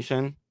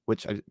destination,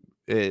 which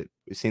we've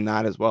seen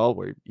that as well,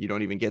 where you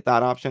don't even get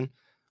that option.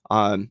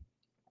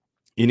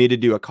 You need to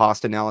do a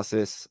cost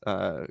analysis,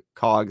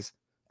 COGS,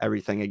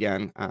 everything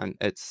again, and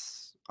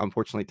it's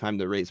unfortunately time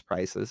to raise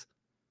prices.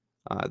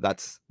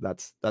 That's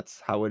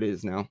how it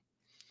is now.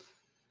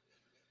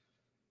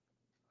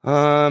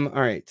 All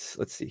right,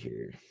 let's see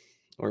here.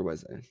 Where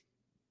was I?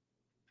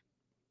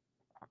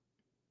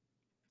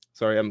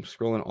 Sorry, I'm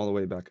scrolling all the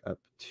way back up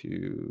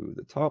to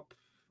the top.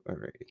 All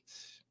right.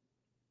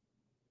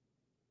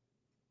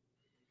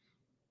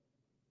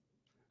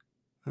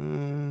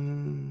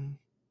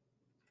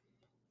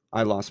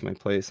 I lost my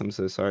place. I'm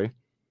so sorry. I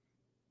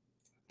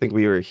think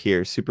we were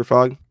here.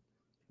 Superfog.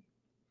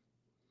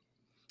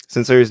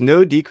 Since there is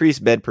no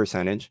decreased bid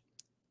percentage,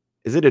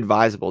 is it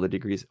advisable to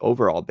decrease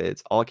overall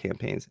bids, all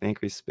campaigns, and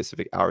increase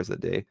specific hours of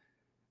the day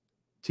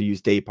to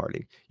use day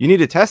parting? You need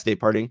to test day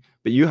parting,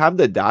 but you have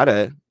the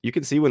data. You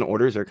can see when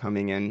orders are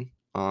coming in,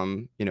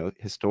 you know,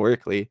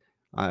 historically,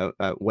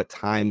 what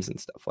times and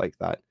stuff like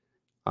that.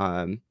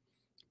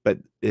 But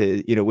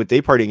you know, with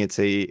day parting, it's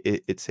an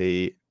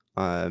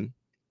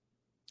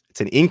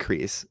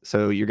increase.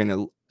 So you're going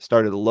to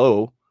start at a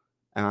low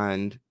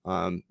and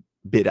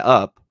bid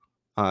up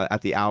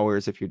at the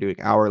hours if you're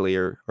doing hourly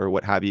or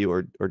what have you,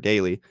 or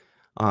daily,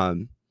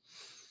 and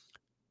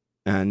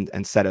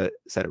set a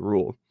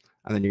rule.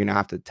 And then you're going to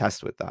have to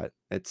test with that.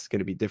 It's going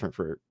to be different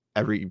for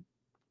every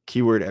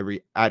keyword,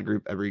 every ad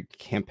group, every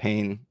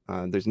campaign.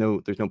 There's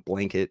no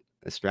blanket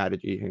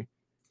strategy here.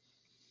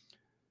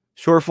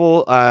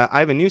 Shoreful, I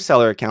have a new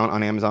seller account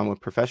on Amazon with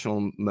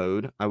professional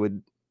mode. I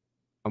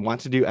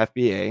want to do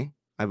FBA.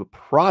 I have a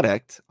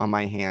product on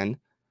my hand,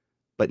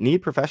 but need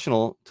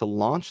professional to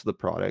launch the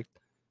product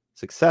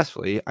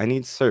successfully. I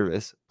need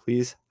service.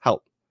 Please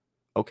help.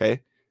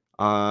 Okay.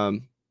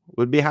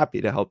 Would be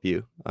happy to help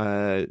you.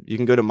 You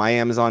can go to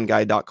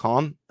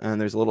myamazonguide.com and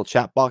there's a little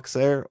chat box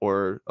there,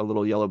 or a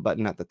little yellow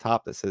button at the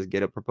top that says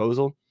get a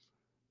proposal.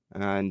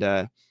 And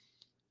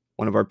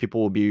one of our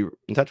people will be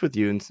in touch with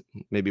you and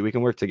maybe we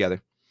can work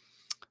together.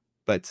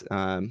 But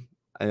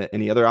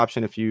any other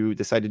option, if you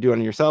decide to do it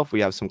on yourself, we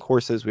have some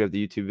courses. We have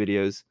the YouTube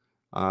videos.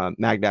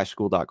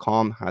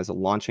 mag-school.com has a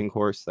launching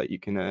course that you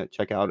can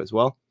check out as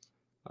well.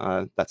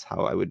 That's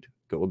how I would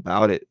go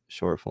about it,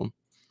 Shoreful.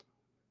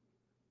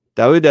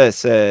 Dauda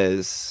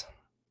says,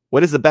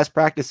 what is the best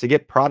practice to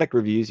get product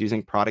reviews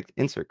using product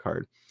insert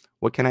card?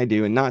 What can I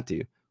do and not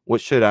do?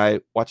 What should I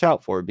watch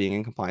out for being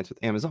in compliance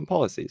with Amazon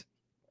policies?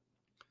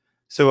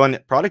 So on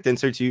product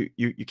inserts, you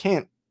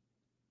can't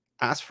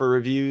ask for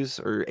reviews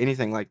or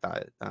anything like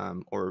that,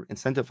 or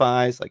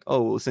incentivize, like,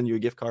 oh, we'll send you a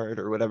gift card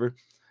or whatever.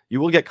 You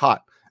will get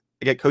caught.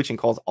 I get coaching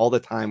calls all the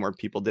time where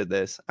people did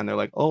this and they're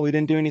like, oh, we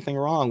didn't do anything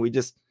wrong. We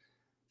just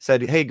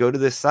said, hey, go to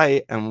this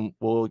site and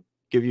we'll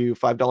give you a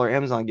 $5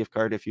 Amazon gift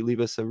card if you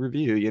leave us a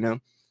review, you know.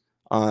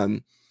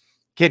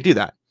 Can't do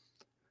that.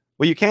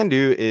 What you can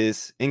do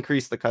is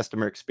increase the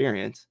customer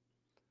experience.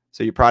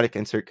 So your product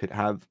insert could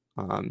have,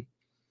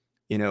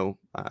 you know,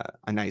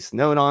 a nice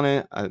note on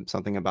it,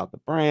 something about the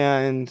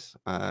brand,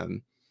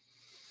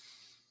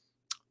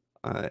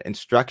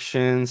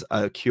 instructions,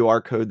 a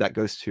QR code that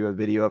goes to a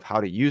video of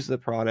how to use the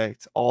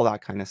product, all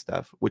that kind of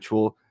stuff, which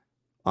will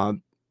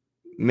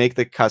make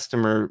the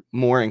customer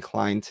more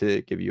inclined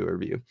to give you a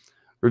review.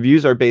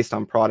 Reviews are based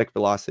on product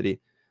velocity.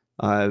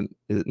 The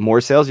more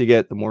sales you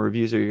get, the more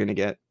reviews you're going to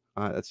get.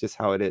 That's just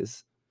how it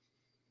is.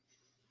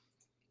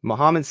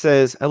 Mohammed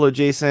says, hello,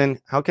 Jason.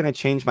 How can I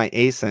change my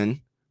ASIN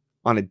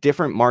on a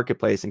different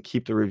marketplace and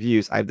keep the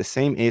reviews? I have the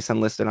same ASIN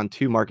listed on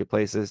 2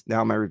 marketplaces.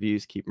 Now my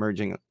reviews keep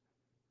merging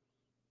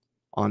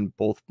on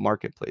both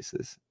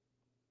marketplaces.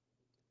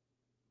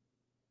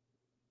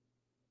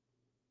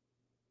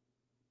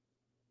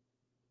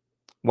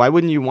 Why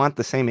wouldn't you want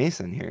the same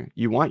ASIN here?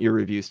 You want your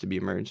reviews to be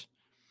merged.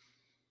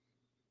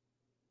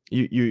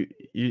 You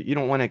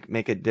don't want to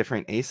make a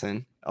different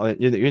ASIN.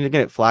 You're going to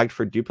get it flagged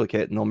for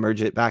duplicate and they'll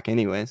merge it back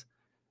anyways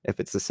if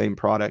it's the same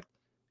product.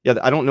 Yeah,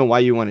 I don't know why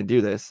you want to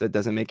do this. It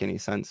doesn't make any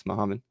sense,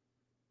 Mohammed.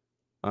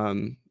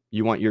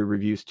 You want your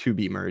reviews to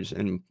be merged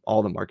in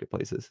all the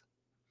marketplaces.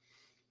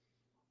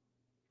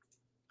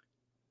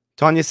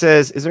 Tanya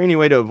says, is there any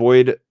way to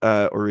avoid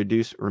or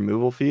reduce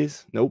removal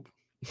fees? Nope.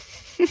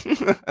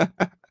 You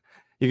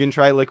can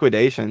try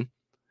liquidation,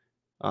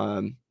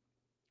 but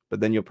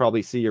then you'll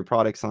probably see your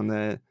products on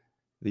the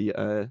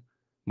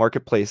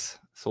marketplace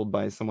sold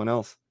by someone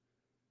else.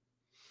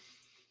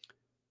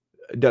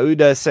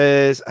 Dauda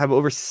says, I have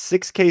over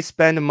 6K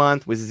spend a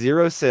month with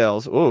 0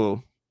 sales.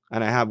 Oh,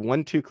 and I have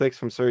 1-2 clicks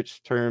from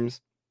search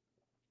terms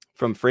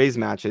from phrase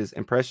matches.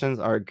 Impressions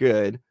are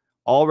good.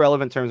 All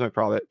relevant terms of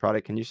my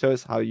product. Can you show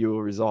us how you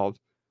will resolve?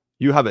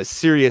 You have a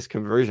serious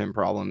conversion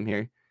problem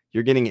here.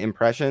 You're getting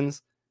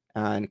impressions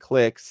and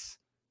clicks.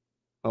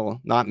 Well,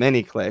 not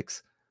many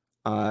clicks.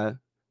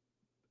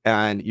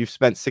 And you've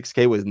spent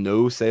 6K with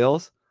no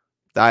sales.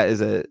 That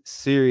is a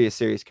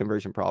serious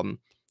conversion problem.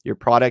 Your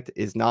product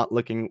is not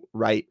looking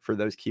right for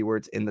those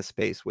keywords in the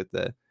space with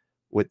the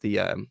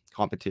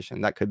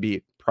competition. That could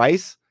be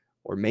price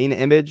or main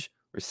image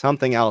or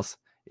something else.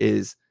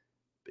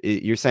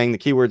 You're saying the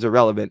keywords are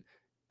relevant.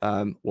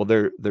 Well,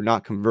 they're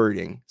not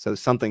converting. So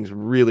something's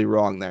really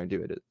wrong there,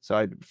 dude. So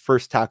I'd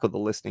first tackle the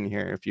listing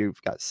here. If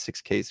you've got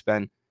 6K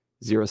spend,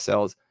 0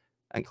 sales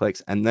and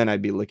clicks, and then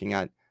I'd be looking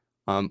at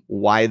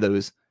why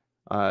those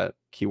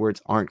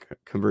keywords aren't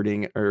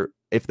converting, or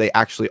if they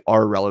actually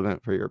are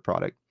relevant for your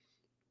product.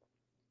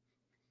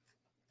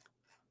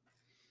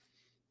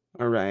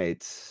 All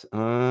right. So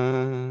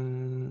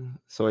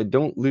I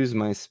don't lose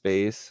my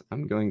space.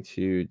 I'm going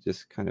to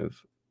just kind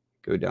of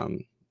go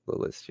down the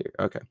list here.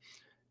 Okay.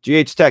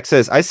 GH Tech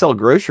says, I sell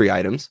grocery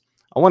items.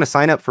 I want to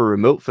sign up for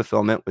remote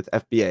fulfillment with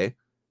FBA,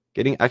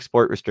 getting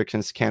export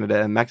restrictions to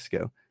Canada and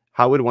Mexico.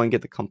 How would one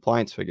get the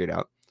compliance figured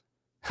out?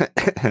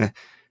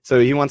 So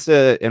he wants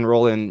to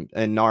enroll in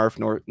NARF,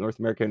 North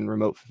American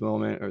Remote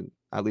Fulfillment, or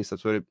at least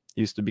that's what it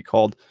used to be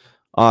called.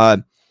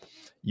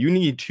 You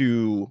need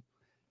to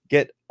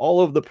get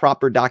all of the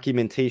proper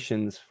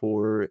documentations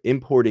for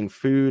importing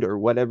food or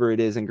whatever it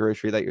is in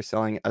grocery that you're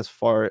selling, as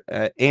far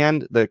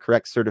and the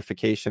correct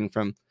certification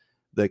from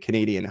the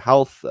Canadian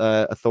Health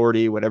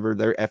Authority, whatever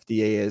their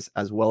FDA is,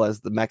 as well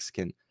as the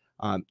Mexican,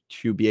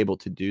 to be able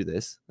to do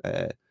this.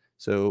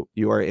 So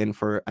you are in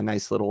for a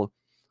nice little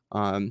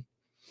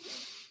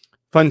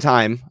fun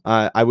time.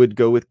 I would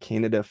go with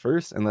Canada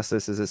first, unless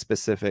this is a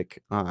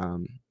specific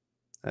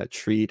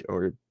treat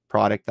or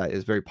product that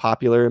is very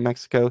popular in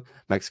Mexico.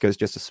 Mexico is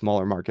just a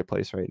smaller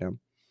marketplace right now.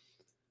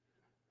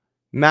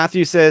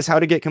 Matthew says, how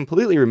to get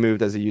completely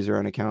removed as a user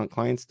on account.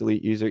 Clients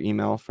delete user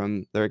email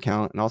from their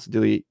account and also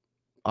delete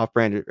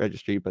off-brand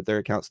registry, but their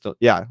account still.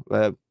 Yeah,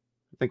 I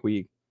think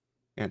we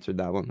answered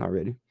that one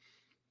already.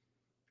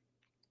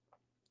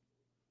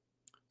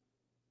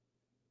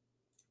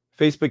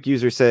 Facebook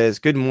user says,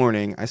 good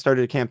morning. I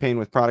started a campaign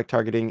with product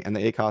targeting and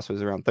the ACOS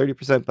was around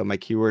 30%, but my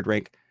keyword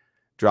rank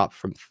dropped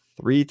from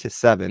 3 to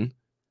 7.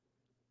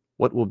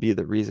 What will be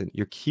the reason?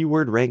 Your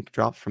keyword rank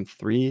dropped from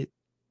 3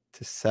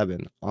 to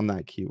 7 on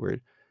that keyword.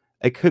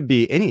 It could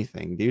be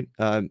anything, dude.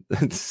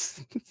 What's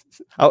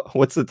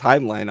the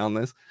timeline on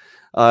this?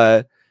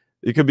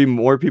 It could be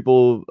more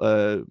people,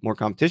 more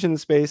competition in the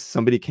space.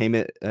 Somebody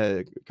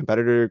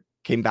competitor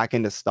came back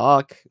into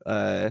stock.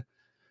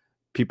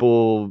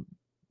 People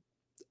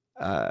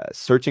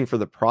searching for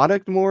the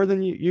product more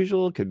than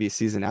usual. It could be a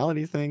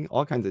seasonality thing.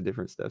 All kinds of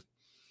different stuff.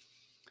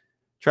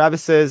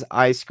 Travis says,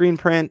 I screen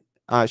print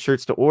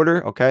shirts to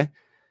order. Okay.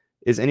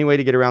 Is any way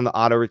to get around the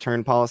auto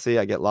return policy?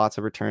 I get lots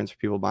of returns for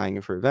people buying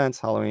it for events.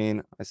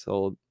 Halloween,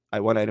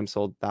 one item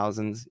sold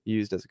thousands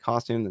used as a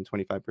costume, then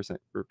 25%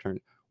 return.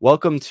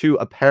 Welcome to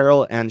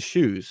apparel and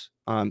shoes.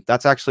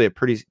 That's actually a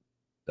pretty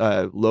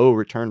low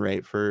return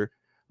rate for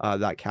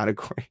that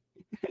category.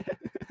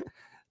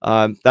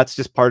 That's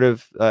just part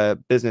of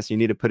business. You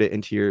need to put it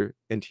into your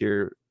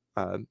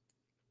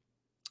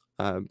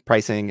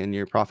pricing and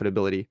your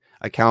profitability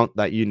account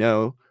that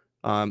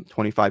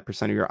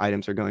 25% of your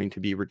items are going to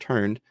be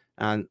returned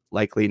and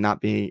likely not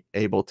be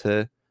able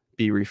to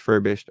be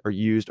refurbished or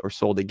used or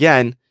sold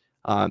again.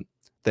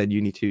 Then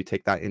you need to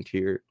take that into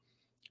your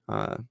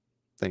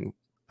thing.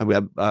 And we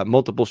have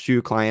multiple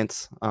shoe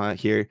clients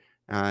here,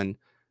 and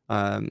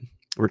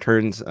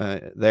returns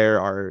there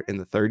are in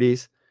the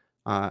 30s.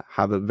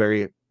 Have a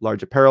very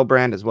large apparel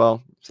brand as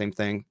well. Same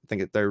thing. I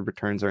think that their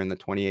returns are in the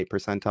 28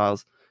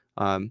 percentiles.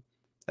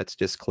 That's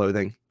just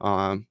clothing.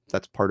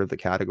 That's part of the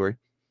category.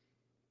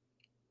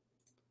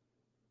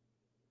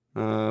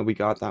 We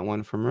got that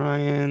one from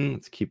Ryan.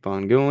 Let's keep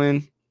on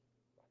going.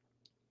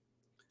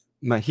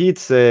 Mahid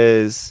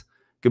says,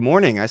 good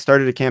morning. I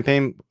started a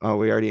campaign. Oh,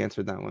 we already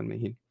answered that one,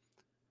 Mahid.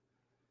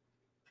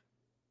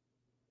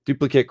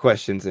 Duplicate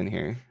questions in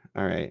here.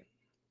 All right.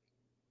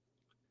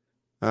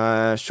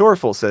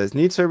 Shoreful says,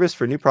 need service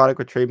for new product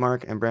with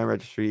trademark and brand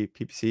registry,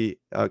 PPC.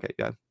 Okay,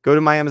 yeah. Go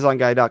to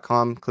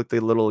myamazonguy.com, click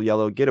the little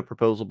yellow get a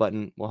proposal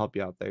button. We'll help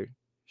you out there.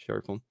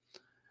 Shoreful.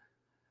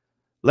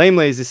 Lame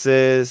Lazy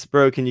says,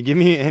 bro, can you give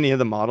me any of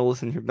the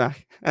models in your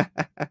back?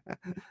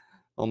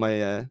 all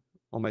my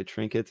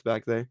trinkets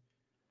back there.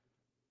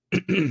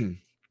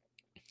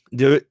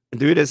 Do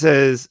it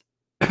says,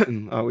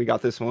 oh, we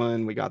got this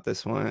one. We got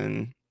this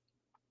one.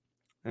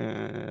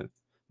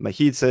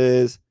 Mahid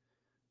says,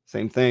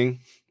 same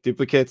thing.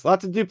 Duplicates.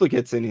 Lots of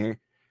duplicates in here.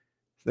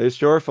 There's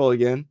Shoreful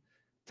again.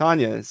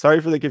 Tanya,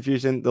 sorry for the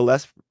confusion. The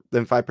less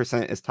than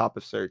 5% is top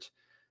of search.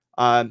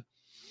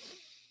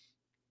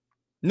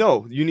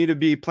 No, you need to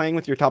be playing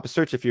with your top of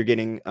search if you're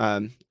getting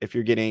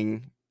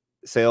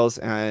sales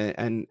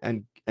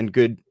and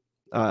good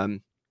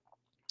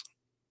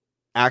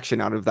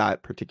action out of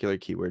that particular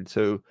keyword.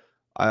 So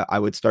I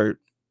would start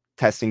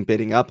testing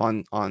bidding up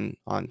on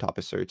top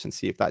of search and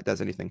see if that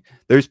does anything.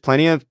 There's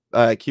plenty of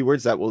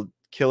keywords that will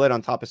kill it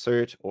on top of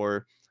search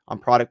or on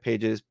product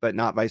pages, but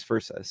not vice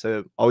versa.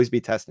 So always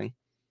be testing.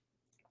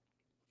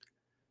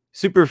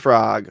 Super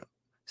Frog,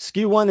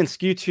 SKU 1 and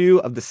SKU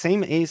 2 of the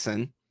same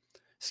ASIN.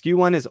 SKU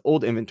 1 is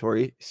old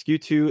inventory. SKU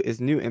 2 is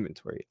new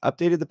inventory.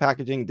 Updated the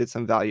packaging, did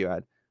some value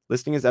add.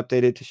 Listing is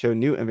updated to show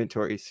new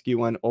inventory. SKU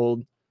 1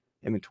 old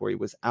inventory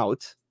was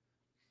out.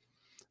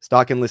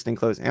 Stock and listing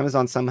closed.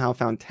 Amazon somehow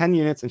found 10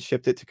 units and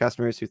shipped it to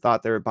customers who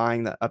thought they were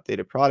buying the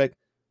updated product.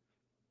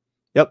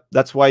 Yep,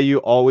 that's why you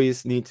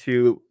always need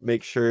to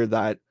make sure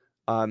that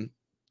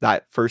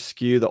that first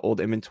SKU, the old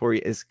inventory,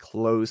 is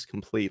closed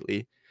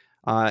completely.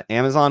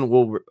 Amazon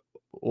will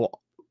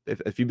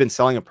if you've been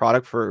selling a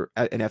product for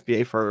an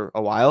FBA for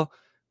a while,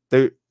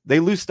 they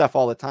lose stuff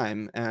all the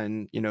time,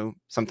 and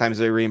sometimes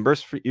they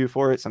reimburse you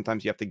for it.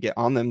 Sometimes you have to get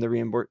on them to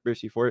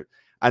reimburse you for it,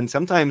 and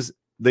sometimes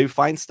they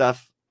find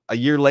stuff a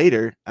year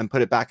later and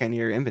put it back into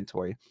your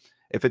inventory.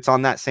 If it's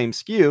on that same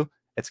SKU,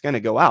 it's going to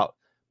go out.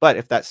 But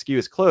if that SKU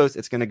is closed,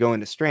 it's going to go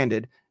into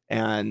stranded,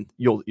 and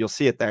you'll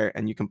see it there,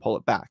 and you can pull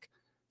it back.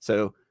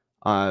 So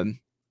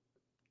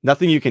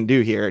nothing you can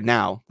do here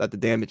now that the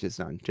damage is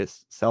done.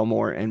 Just sell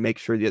more and make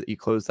sure that you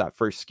close that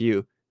first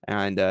SKU,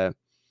 and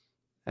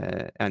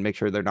make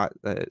sure they're not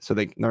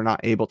they're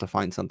not able to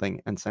find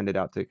something and send it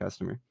out to the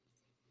customer.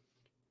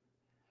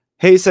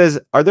 Hey says,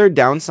 are there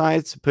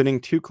downsides to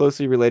putting two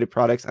closely related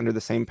products under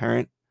the same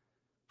parent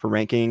for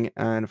ranking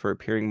and for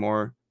appearing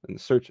more in the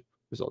search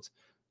results?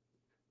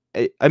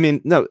 I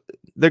mean, no,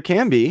 there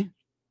can be.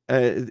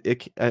 Another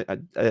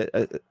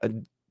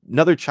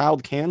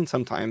child can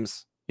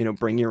sometimes,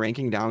 bring your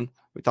ranking down.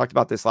 We talked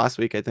about this last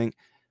week, I think.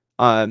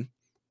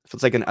 If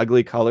it's like an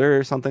ugly color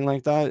or something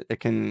like that, it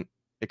can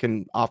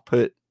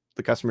off-put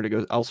the customer to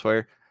go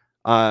elsewhere.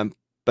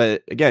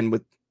 But again,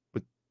 with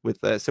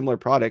similar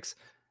products,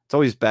 it's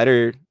always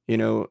better,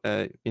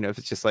 if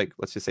it's just like,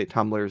 let's just say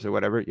tumblers or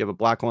whatever, you have a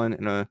black one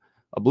and a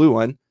blue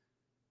one,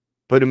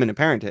 put them in a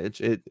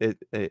parentage.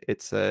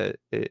 It's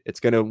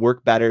going to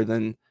work better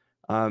than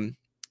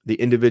the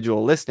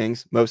individual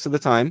listings most of the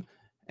time,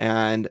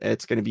 and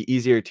it's going to be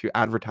easier to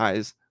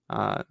advertise,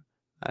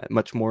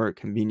 much more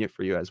convenient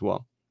for you as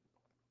well.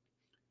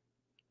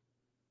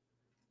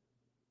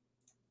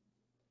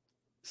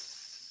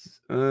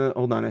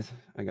 Hold on,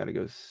 I gotta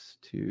go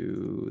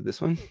to this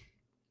one.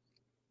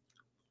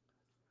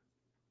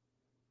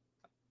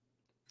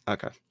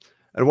 Okay.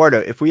 Eduardo,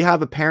 if we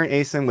have a parent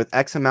ASIN with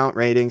X amount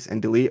ratings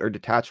and delete or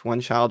detach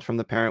one child from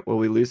the parent, will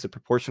we lose the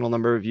proportional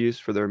number of views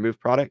for the removed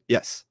product?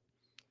 Yes.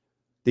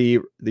 The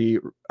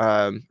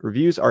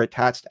reviews are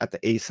attached at the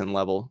ASIN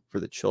level for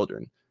the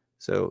children.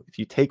 So if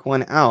you take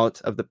one out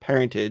of the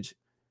parentage,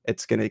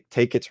 it's going to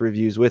take its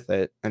reviews with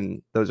it,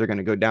 and those are going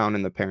to go down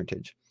in the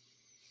parentage.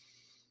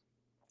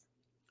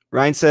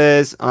 Ryan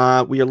says,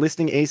 we are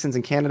listing ASINs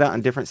in Canada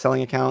on different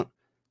selling account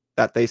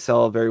that they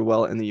sell very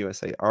well in the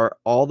USA. Are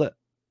all the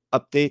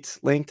updates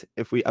linked?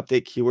 If we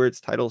update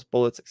keywords, titles,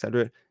 bullets,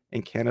 etc.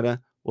 in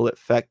Canada, will it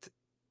affect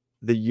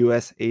the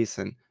US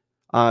ASIN?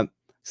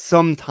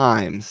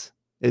 Sometimes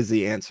is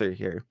the answer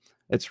here.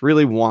 It's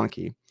really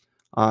wonky.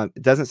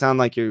 It doesn't sound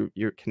like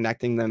you're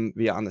connecting them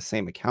via on the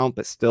same account,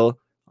 but still,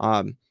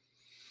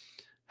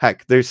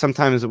 heck, there's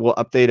sometimes we'll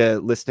update a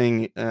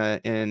listing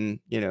in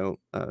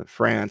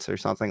France or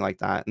something like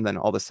that, and then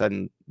all of a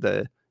sudden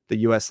the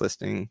US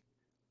listing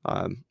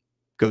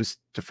goes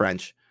to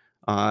French.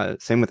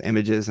 Same with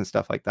images and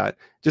stuff like that.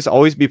 Just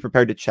always be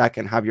prepared to check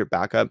and have your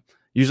backup.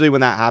 Usually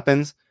when that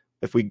happens,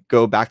 if we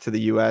go back to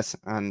the US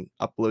and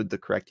upload the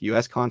correct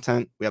US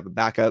content, we have a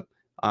backup.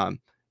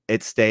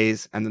 It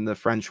stays, and then the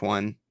French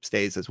one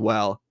stays as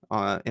well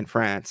in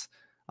France.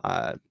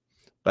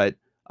 But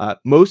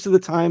most of the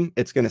time,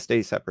 it's going to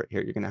stay separate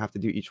here. You're going to have to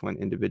do each one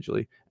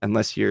individually,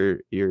 unless you're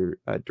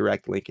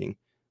direct linking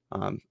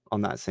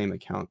on that same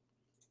account.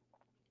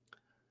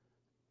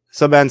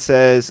 Suban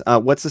says,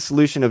 what's the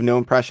solution of no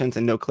impressions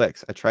and no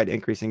clicks? I tried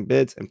increasing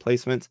bids and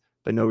placements,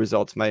 but no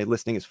results. My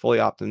listing is fully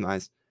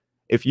optimized.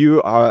 If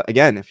you are,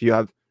 again, if you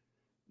have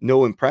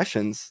no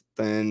impressions,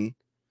 then,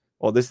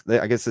 well,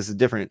 I guess this is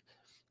different.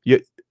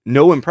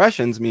 No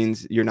impressions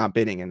means you're not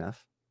bidding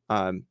enough.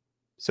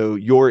 So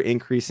your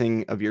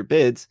increasing of your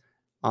bids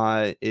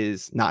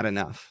is not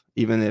enough,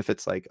 even if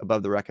it's like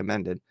above the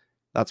recommended.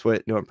 That's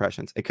what no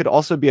impressions. It could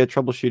also be a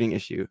troubleshooting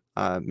issue.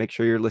 Make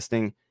sure your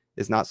listing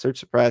is not search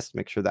suppressed.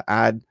 Make sure the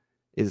ad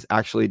is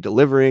actually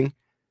delivering.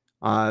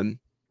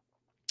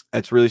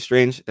 It's really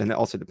strange, and it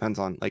also depends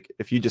on, like,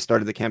 if you just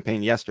started the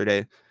campaign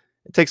yesterday,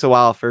 it takes a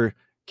while for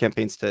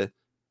campaigns to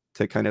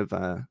kind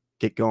of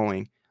get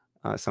going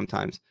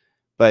sometimes.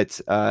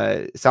 But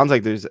it sounds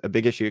like there's a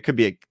big issue. It could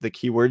be the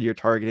keyword you're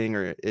targeting,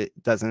 or it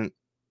doesn't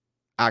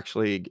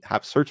actually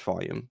have search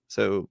volume,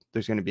 so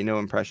there's going to be no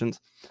impressions.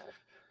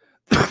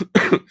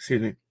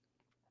 Excuse me.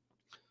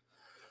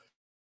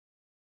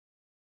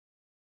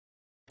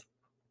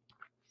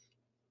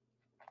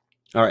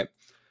 All right,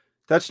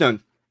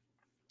 Touchstone.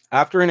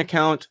 After an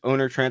account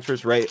owner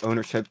transfers right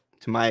ownership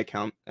to my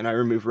account and I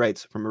remove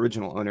rights from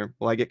original owner,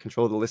 will I get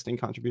control of the listing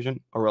contribution,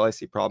 or will I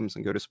see problems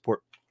and go to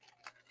support?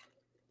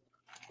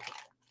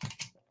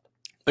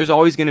 There's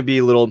always going to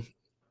be little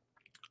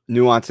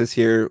nuances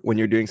here when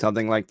you're doing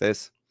something like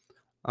this.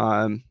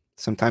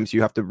 Sometimes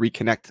you have to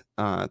reconnect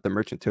the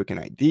merchant token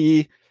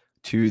ID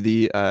to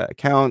the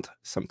account.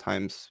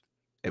 Sometimes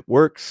it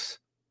works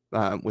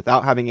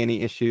without having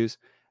any issues.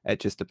 It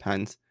just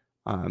depends.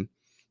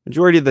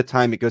 Majority of the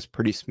time, it goes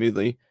pretty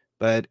smoothly.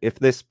 But if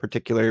this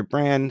particular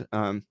brand,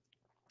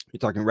 you're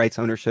talking rights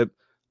ownership,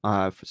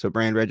 so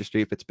brand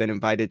registry, if it's been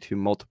invited to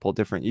multiple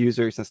different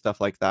users and stuff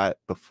like that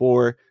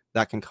before,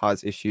 that can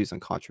cause issues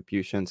and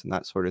contributions and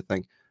that sort of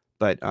thing.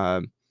 But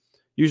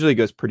usually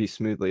goes pretty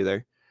smoothly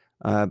there.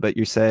 But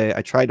you say,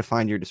 I tried to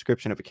find your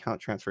description of account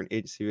transfer and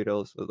agency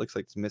videos, so it looks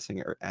like it's missing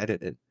or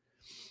edited.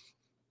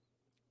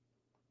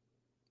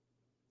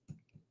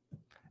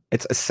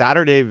 It's a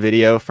Saturday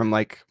video from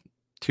like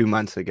 2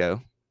 months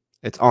ago.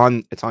 It's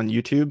on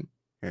YouTube.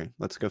 Here,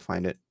 let's go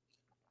find it.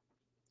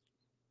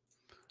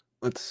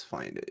 Let's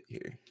find it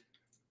here.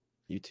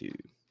 YouTube.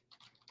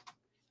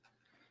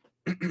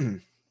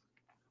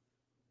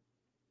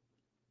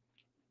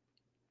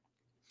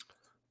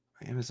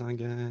 Amazon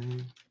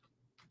guy.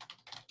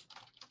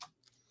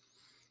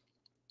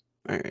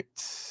 All right.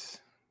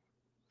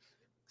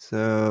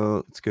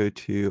 So let's go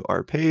to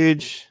our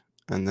page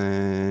and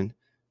then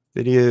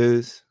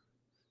videos.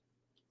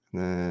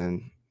 And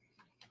then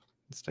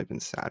let's type in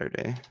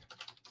Saturday.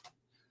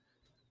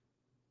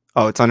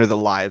 Oh, it's under the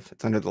live.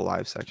 It's under the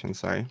live section.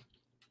 Sorry.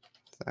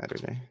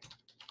 Saturday.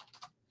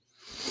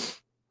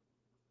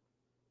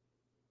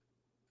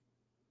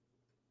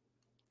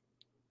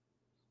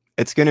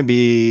 It's going to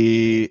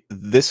be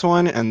this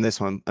one and this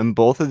one. And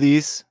both of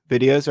these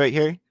videos right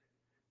here,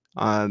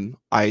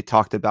 I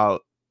talked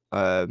about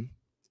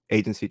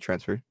agency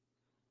transfer.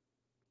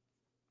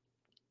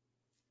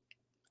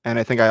 And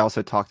I think I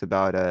also talked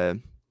about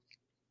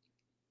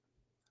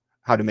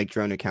how to make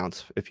drone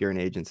accounts if you're an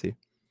agency.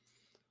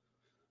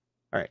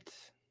 All right.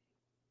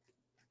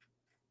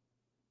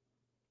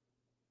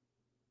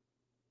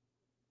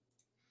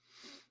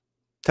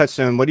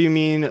 Touchstone, what do you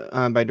mean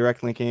by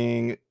direct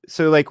linking?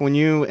 So like when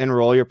you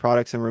enroll your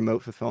products in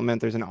remote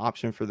fulfillment, there's an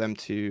option for them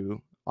to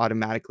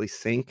automatically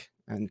sync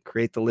and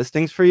create the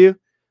listings for you,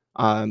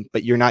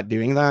 but you're not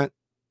doing that.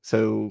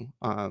 So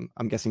I'm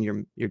guessing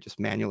you're just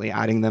manually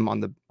adding them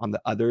on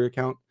the other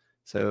account.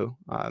 So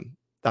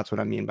that's what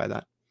I mean by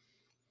that.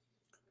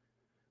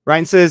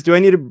 Ryan says, do I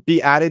need to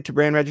be added to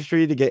brand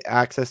registry to get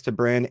access to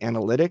brand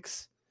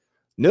analytics?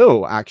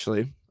 No,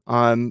 actually.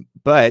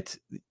 But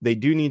they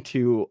do need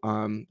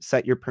to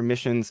set your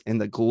permissions in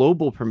the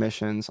global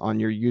permissions on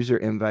your user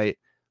invite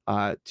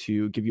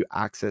to give you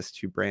access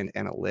to brand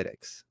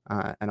analytics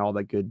and all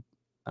that good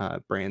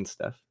brand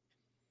stuff.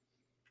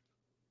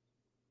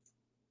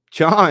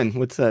 John,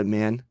 what's up,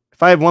 man?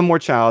 If I have one more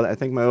child, I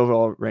think my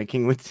overall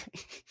ranking would.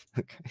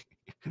 Okay.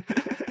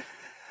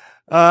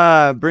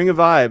 Bring a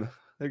vibe.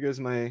 There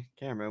goes my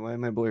camera. Why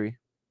am I blurry?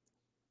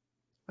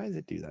 Why does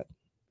it do that?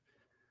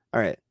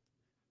 All right.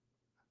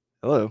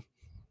 Hello.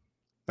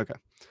 Okay.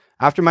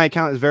 After my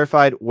account is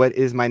verified, what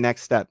is my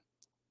next step?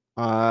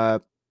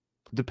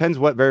 Depends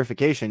what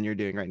verification you're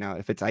doing right now.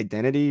 If it's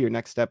identity, your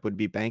next step would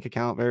be bank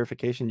account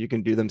verification. You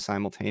can do them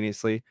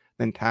simultaneously.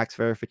 Then tax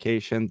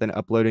verification, then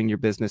uploading your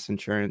business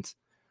insurance.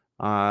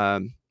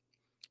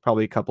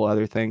 Probably a couple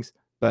other things.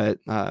 But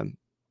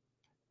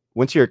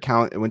once you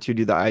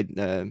do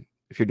the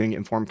if you're doing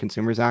Informed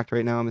Consumers Act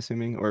right now, I'm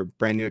assuming, or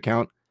brand new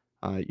account,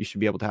 you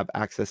should be able to have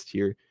access to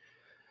your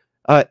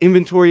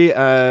inventory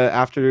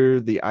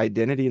after the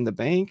identity in the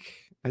bank,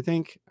 I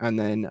think, and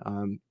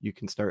then you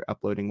can start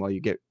uploading while you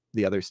get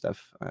the other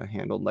stuff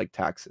handled, like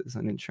taxes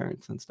and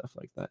insurance and stuff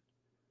like that.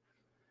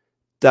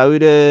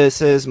 Dauda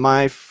says,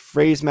 my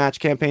phrase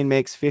match campaign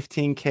makes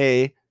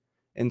 15K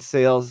in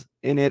sales.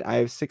 In it, I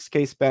have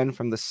 6K spend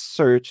from the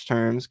search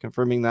terms,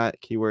 confirming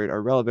that keyword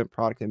are relevant,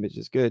 product image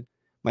is good.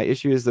 My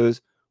issue is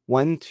those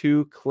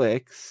 1-2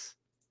 clicks,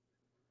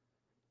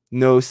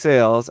 no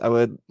sales. I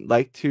would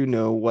like to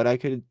know what I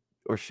could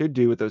or should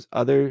do with those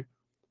other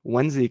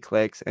onesie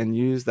clicks and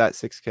use that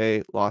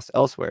 6K lost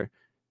elsewhere.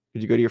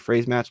 Could you go to your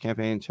phrase match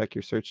campaign, check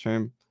your search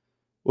term?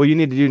 Well, you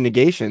need to do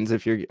negations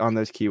if you're on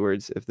those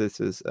keywords. If this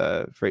is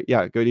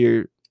yeah, go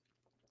to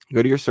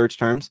your search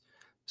terms,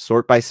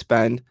 sort by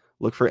spend,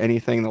 look for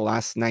anything in the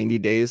last 90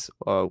 days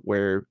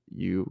where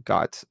you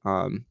got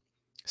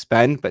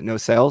spend but no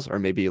sales, or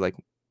maybe like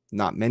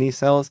not many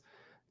sales.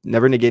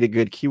 Never negate a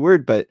good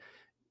keyword, but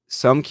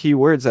some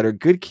keywords that are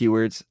good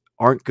keywords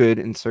aren't good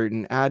in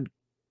certain ad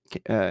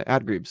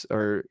groups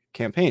or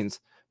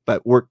campaigns,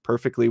 but work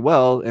perfectly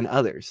well in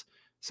others.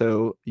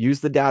 So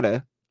use the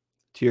data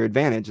to your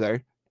advantage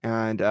there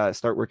and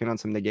start working on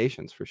some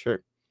negations for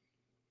sure.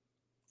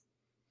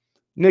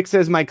 Nick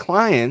says, my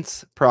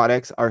clients'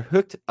 products are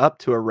hooked up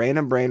to a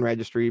random brand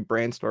registry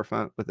brand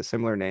storefront with a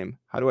similar name.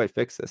 How do I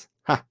fix this?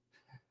 Ha.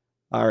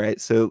 All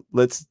right, so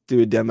let's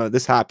do a demo.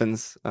 This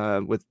happens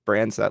with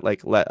brands that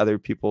like let other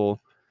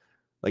people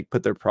like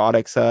put their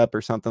products up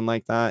or something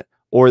like that,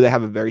 or they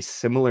have a very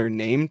similar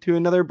name to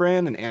another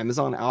brand and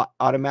Amazon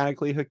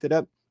automatically hooked it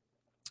up.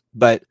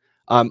 But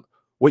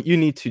what you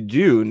need to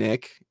do,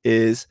 Nick,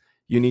 is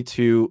you need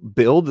to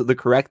build the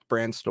correct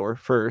brand store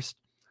first,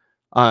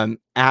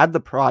 add the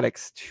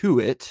products to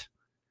it,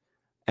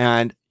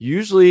 and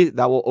usually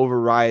that will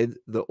override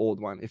the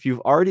old one. If you've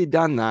already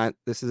done that,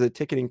 this is a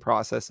ticketing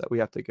process that we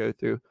have to go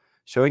through,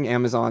 showing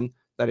Amazon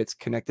that it's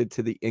connected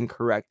to the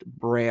incorrect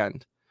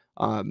brand.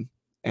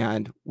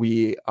 And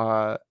we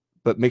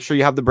but make sure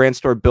you have the brand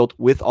store built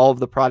with all of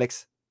the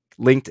products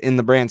linked in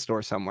the brand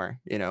store somewhere.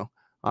 You know,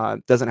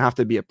 doesn't have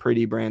to be a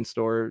pretty brand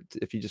store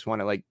if you just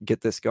want to like get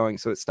this going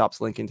so it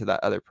stops linking to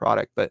that other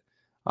product. But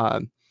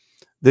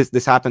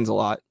this happens a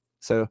lot.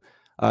 So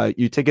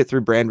you take it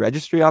through brand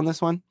registry on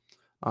this one.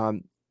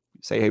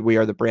 Say, hey, we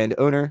are the brand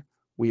owner.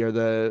 We are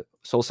the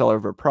sole seller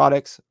of our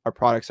products. Our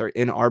products are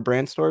in our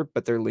brand store,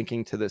 but they're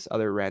linking to this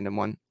other random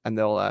one, and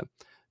they'll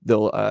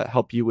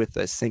help you with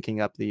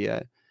syncing up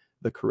the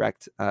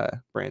correct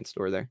brand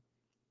store there.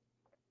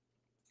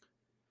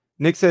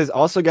 Nick says,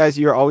 also, guys,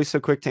 you're always so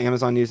quick to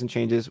Amazon news and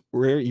changes.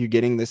 Where are you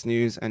getting this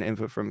news and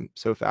info from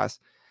so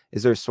fast?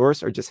 Is there a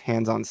source or just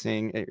hands-on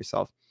seeing it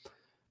yourself?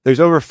 There's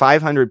over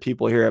 500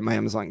 people here at My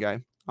Amazon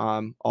Guy,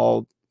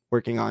 all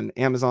working on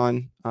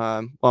Amazon.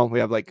 Well, we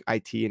have like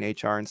IT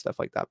and HR and stuff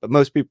like that, but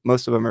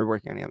most of them are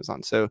working on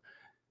Amazon. So,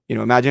 you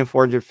know, imagine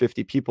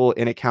 450 people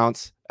in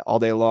accounts all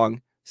day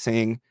long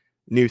saying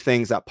new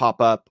things that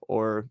pop up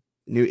or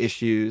new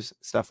issues,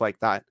 stuff like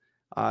that.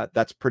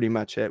 That's pretty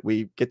much it.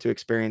 We get to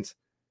experience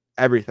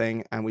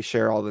everything, and we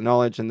share all the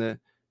knowledge in the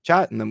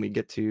chat, and then we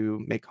get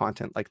to make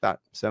content like that.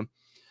 So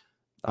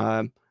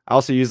I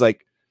also use,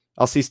 like,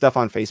 I'll see stuff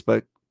on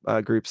Facebook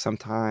groups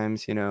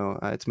sometimes, you know,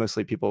 it's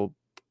mostly people,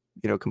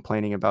 you know,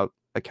 complaining about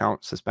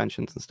account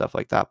suspensions and stuff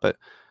like that. But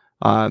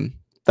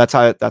that's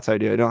how I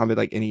do it. I don't have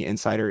like any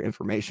insider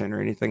information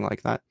or anything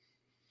like that.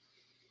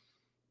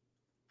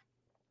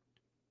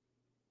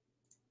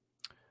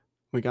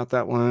 We got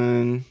that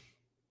one.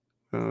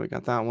 Oh, we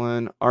got that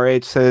one.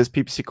 RH says,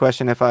 PPC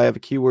question, if I have a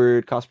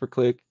keyword cost per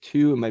click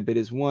 2 and my bid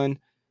is 1,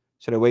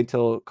 should I wait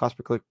till cost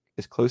per click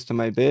is close to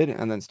my bid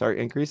and then start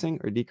increasing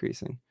or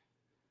decreasing?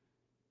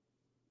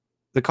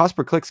 The cost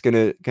per click is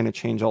gonna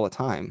change all the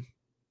time.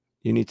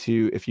 You need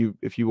to, if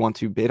you want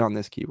to bid on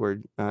this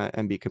keyword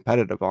and be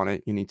competitive on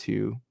it, you need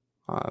to,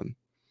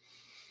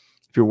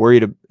 if you're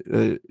worried,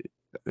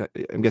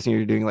 I'm guessing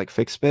you're doing like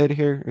fixed bid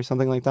here or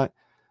something like that.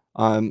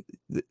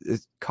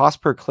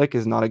 Cost per click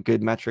is not a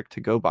good metric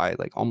to go by,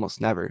 like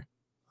almost never.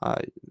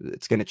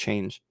 It's going to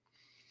change.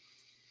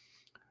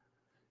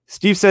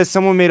 Steve says,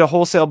 someone made a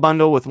wholesale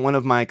bundle with one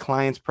of my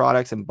clients'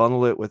 products and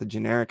bundled it with a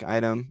generic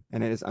item,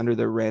 and it is under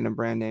their random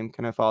brand name.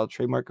 Can I file a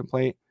trademark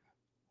complaint,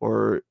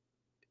 or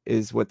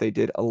is what they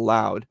did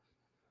allowed?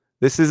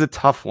 This is a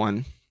tough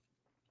one.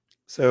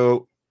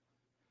 So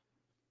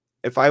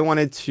if I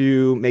wanted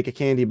to make a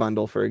candy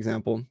bundle, for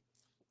example,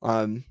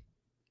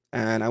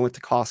 and I went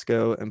to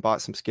Costco and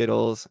bought some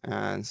Skittles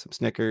and some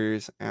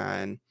Snickers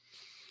and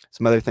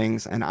some other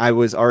things, and I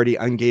was already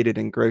ungated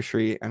in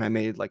grocery, and I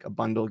made like a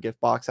bundle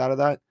gift box out of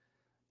that,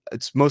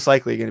 it's most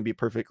likely going to be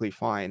perfectly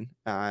fine.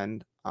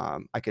 And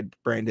I could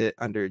brand it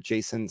under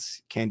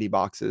Jason's Candy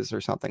Boxes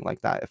or something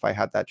like that if I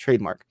had that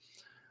trademark.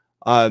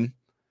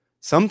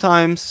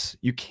 Sometimes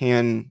you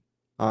can't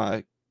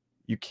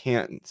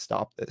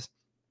stop this.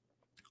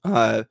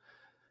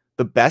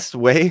 The best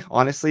way,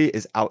 honestly,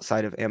 is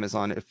outside of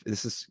Amazon. If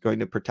this is going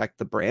to protect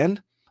the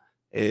brand,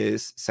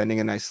 is sending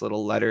a nice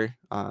little letter,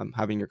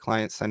 having your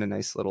clients send a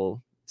nice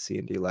little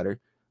C&D letter.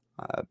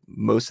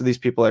 Most of these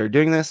people that are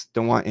doing this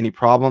don't want any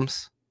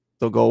problems.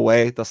 They'll go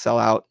away, they'll sell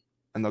out,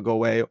 and they'll go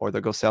away, or they'll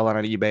go sell it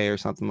on eBay or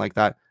something like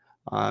that.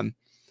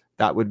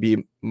 That would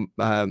be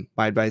my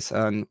advice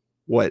on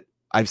what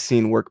I've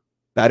seen work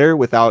better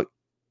without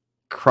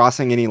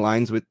crossing any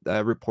lines with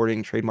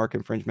reporting trademark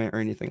infringement or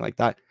anything like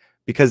that.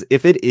 Because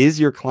if it is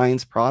your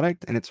client's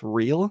product and it's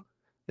real,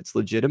 it's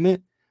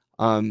legitimate,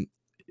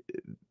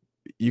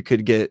 you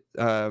could get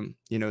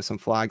you know, some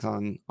flags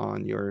on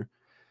your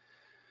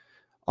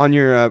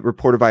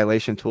report a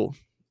violation tool,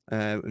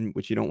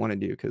 which you don't want to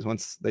do, because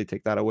once they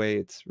take that away,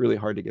 it's really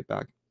hard to get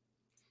back.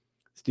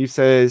 Steve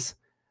says,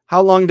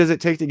 how long does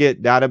it take to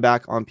get data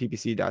back on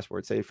PPC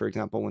dashboard? Say, for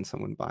example, when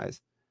someone buys.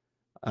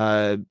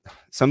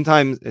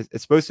 Sometimes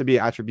it's supposed to be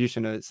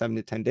attribution of 7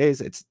 to 10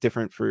 days. It's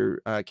different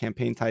for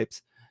campaign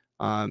types.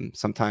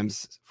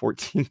 Sometimes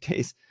 14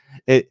 days.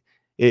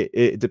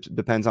 It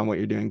depends on what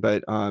you're doing,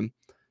 but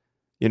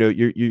you know,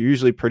 you're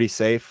usually pretty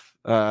safe,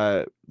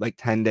 like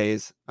 10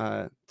 days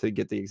to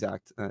get the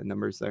exact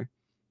numbers there.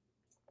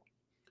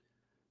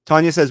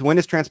 Tanya says, when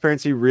is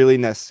transparency really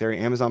necessary?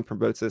 Amazon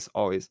promotes this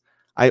always.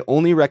 I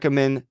only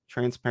recommend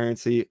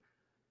transparency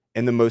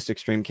in the most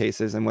extreme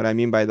cases. And what I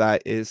mean by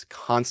that is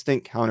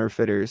constant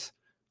counterfeiters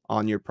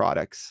on your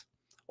products,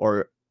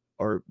 or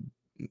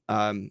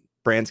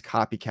brands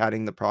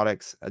copycatting the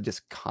products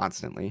just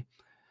constantly.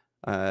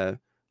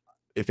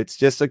 If it's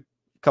just a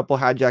couple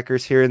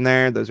hijackers here and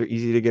there, those are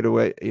easy to get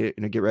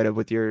rid of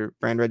with your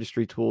brand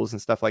registry tools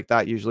and stuff like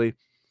that usually.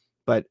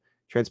 But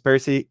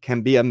transparency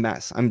can be a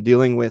mess. I'm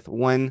dealing with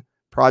one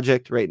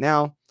project right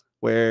now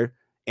where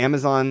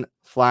Amazon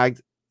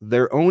flagged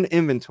their own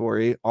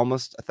inventory,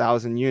 almost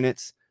 1,000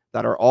 units,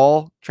 that are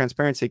all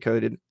transparency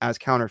coded as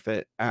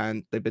counterfeit,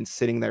 and they've been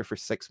sitting there for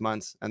 6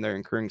 months, and they're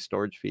incurring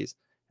storage fees.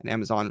 And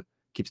Amazon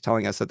keeps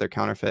telling us that they're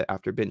counterfeit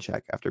after bin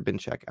check, after bin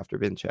check, after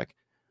bin check.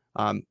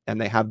 And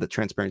they have the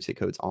transparency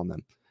codes on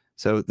them.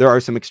 So there are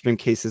some extreme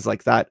cases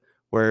like that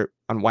on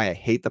why I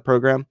hate the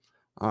program,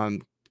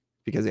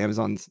 because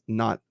Amazon's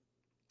not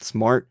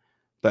smart.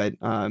 But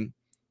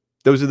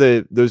those are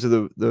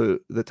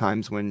the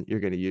times when you're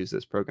going to use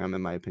this program,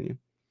 in my opinion.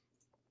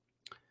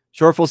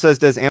 Shortful says,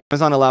 does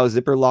Amazon allow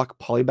zipper lock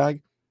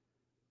polybag?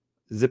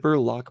 Zipper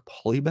lock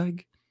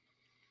polybag?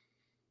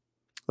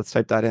 Let's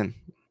type that in.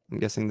 I'm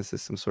guessing this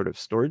is some sort of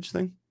storage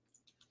thing.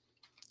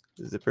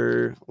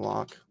 zipper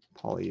lock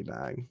poly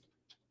bag.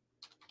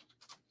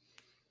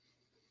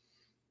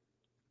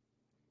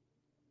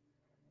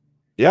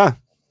 Yeah,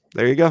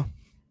 there you go.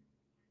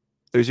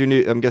 There's your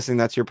new, I'm guessing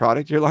that's your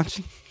product you're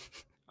launching,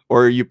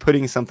 or are you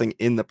putting something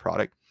in the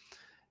product?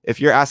 If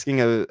you're asking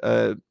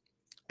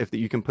if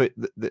you can put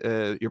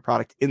your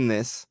product in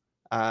this,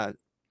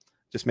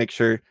 just make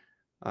sure.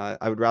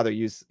 I would rather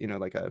use,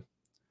 like a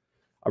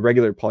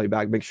regular poly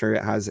bag. Make sure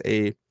it has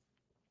a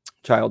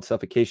child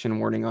suffocation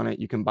warning on it.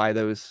 You can buy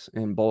those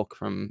in bulk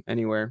from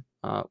anywhere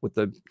with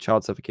the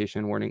child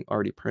suffocation warning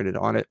already printed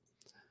on it.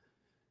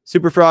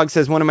 Superfrog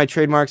says, one of my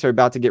trademarks are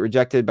about to get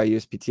rejected by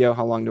USPTO.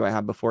 How long do I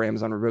have before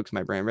Amazon revokes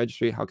my brand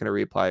registry? How can I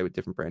reapply with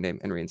different brand name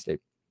and reinstate?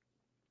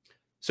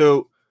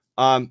 So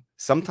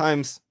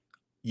sometimes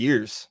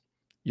years,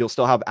 you'll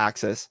still have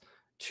access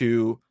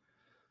to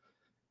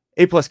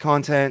A+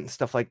 content,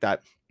 stuff like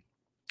that.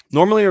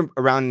 Normally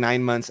around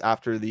 9 months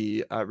after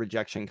the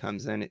rejection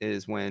comes in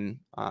is when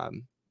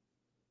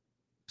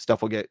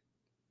stuff will get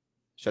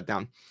shut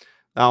down.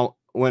 Now,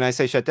 when I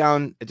say shut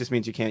down, it just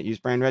means you can't use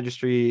brand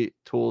registry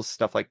tools,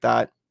 stuff like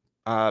that,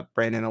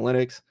 brand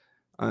analytics.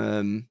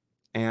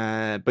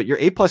 But your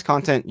A+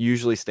 content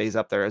usually stays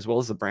up there, as well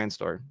as the brand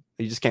store.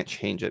 You just can't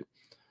change it.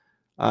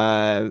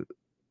 To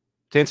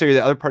answer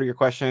the other part of your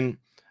question,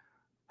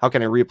 how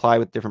can I reapply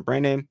with different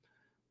brand name?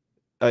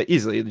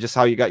 Easily, just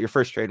how you got your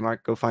first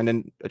trademark. Go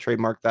find a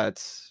trademark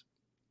that's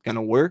going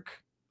to work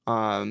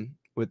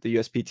with the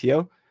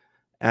USPTO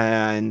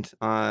and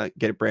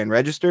get it brand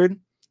registered.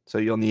 So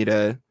you'll need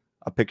a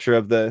picture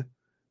of the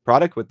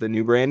product with the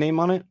new brand name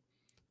on it.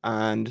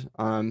 And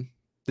then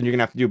you're going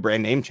to have to do a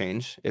brand name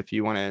change if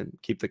you want to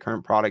keep the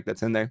current product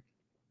that's in there.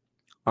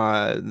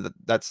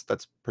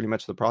 That's pretty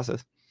much the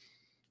process.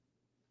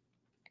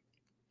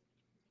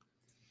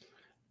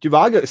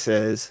 Juvago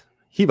says,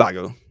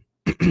 Hibago.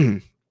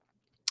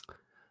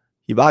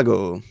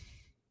 Hibago.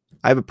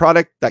 I have a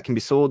product that can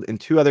be sold in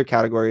 2 other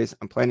categories.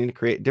 I'm planning to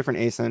create a different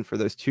ASIN for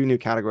those 2 new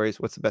categories.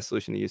 What's the best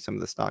solution to use some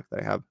of the stock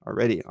that I have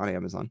already on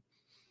Amazon?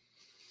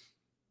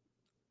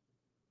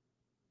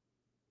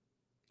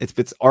 If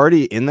it's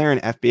already in there in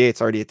FBA,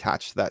 it's already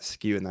attached to that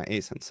SKU in that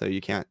ASIN. So you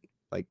can't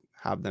like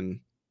have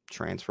them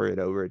transfer it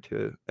over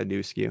to a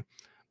new SKU.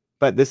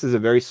 But this is a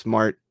very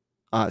smart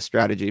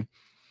strategy.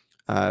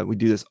 We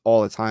do this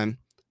all the time.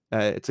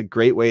 It's a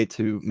great way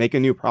to make a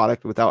new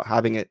product without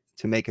having it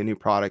to make a new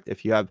product.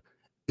 If you have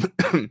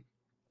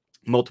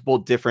multiple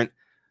different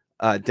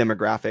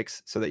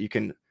demographics so that you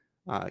can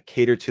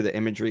cater to the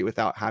imagery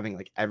without having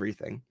like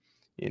everything,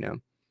 if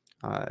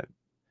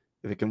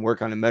it can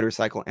work on a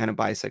motorcycle and a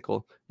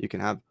bicycle, you can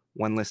have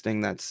one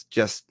listing that's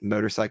just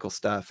motorcycle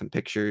stuff and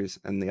pictures,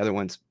 and the other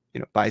one's,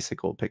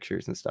 bicycle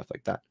pictures and stuff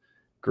like that.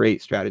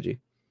 Great strategy.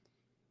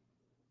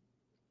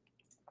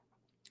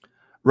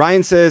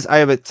 Ryan says, I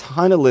have a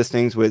ton of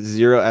listings with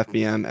 0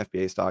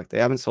 FBA stock. They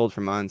haven't sold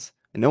for months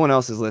and no one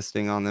else is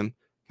listing on them.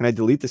 Can I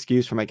delete the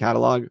SKUs from my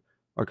catalog,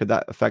 or could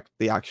that affect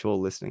the actual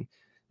listing?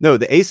 No,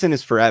 the ASIN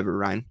is forever,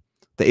 Ryan.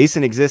 The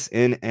ASIN exists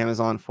in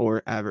Amazon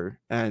forever,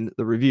 and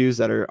the reviews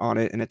that are on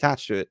it and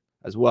attached to it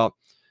as well.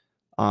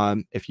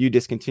 If you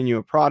discontinue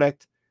a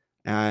product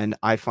and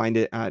I find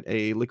it at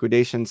a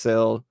liquidation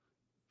sale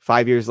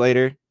 5 years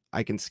later,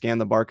 I can scan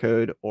the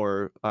barcode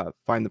or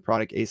find the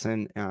product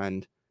ASIN,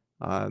 and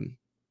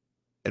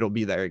it'll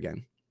be there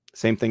again.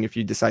 Same thing if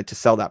you decide to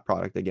sell that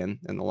product again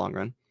in the long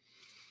run.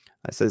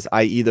 It says,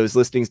 i.e. those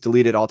listings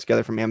deleted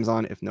altogether from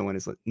Amazon if no one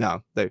is...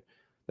 No, they're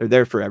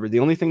there forever. The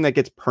only thing that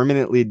gets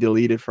permanently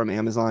deleted from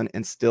Amazon,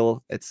 and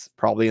still it's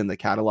probably in the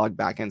catalog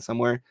backend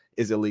somewhere,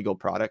 is illegal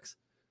products.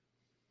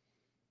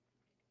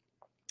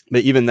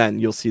 But even then,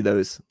 you'll see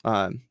those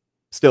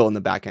still in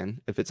the backend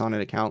if it's on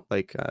an account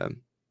like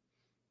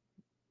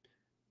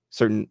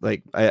certain,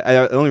 like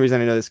the only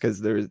reason I know this because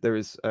there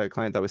was a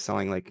client that was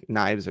selling like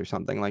knives or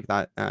something like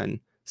that, and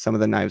some of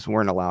the knives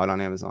weren't allowed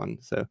on Amazon.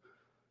 So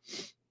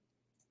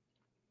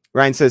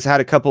Ryan says, had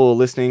a couple of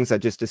listings that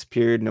just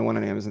disappeared. No one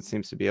on Amazon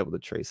seems to be able to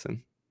trace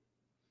them.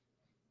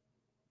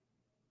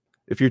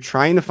 If you're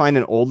trying to find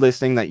an old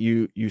listing that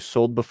you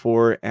sold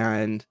before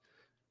and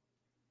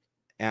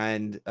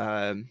you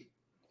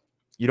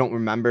don't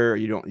remember, or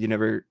you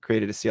never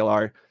created a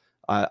CLR,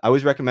 I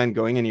always recommend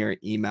going in your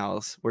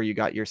emails where you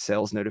got your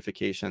sales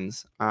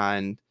notifications,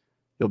 and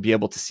you'll be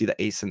able to see the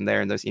ASIN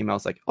there. And those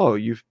emails like, oh,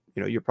 your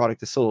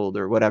product is sold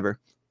or whatever,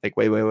 like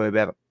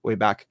way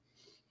back.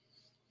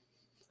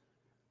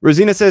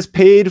 Rosina says,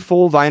 paid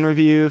full Vine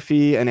review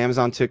fee, and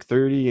Amazon took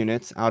 30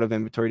 units out of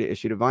inventory to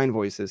issue to Vine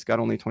Voices. Got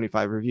only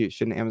 25 reviews.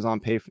 Shouldn't Amazon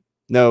pay?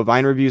 No,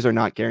 Vine reviews are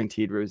not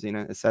guaranteed,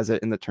 Rosina. It says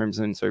it in the terms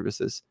and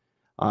services.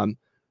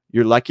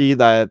 You're lucky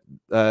that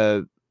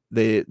the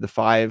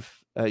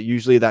 5,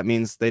 usually that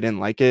means they didn't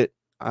like it.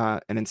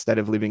 And instead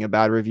of leaving a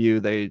bad review,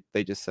 they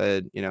just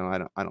said,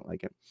 I don't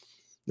like it.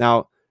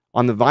 Now,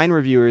 on the Vine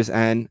reviewers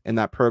end in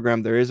that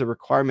program, there is a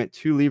requirement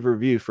to leave a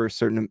review for a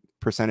certain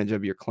percentage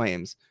of your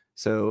claims.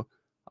 So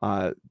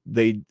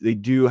they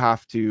do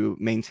have to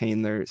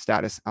maintain their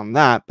status on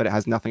that, but it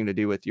has nothing to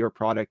do with your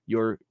product,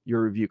 your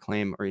review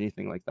claim, or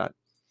anything like that.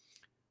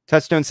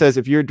 Touchstone says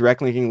if you're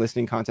direct linking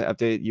listing content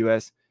update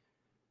US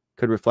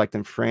could reflect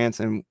in France,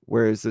 and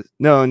where is it?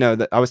 No,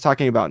 I was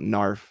talking about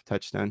NARF,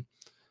 Touchstone.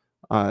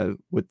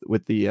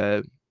 With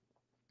the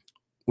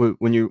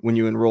when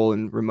you enroll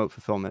in remote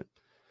fulfillment.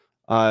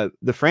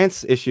 The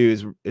France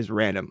issue is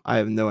random. I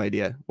have no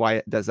idea why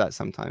it does that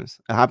sometimes.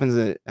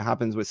 It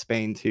happens with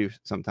Spain too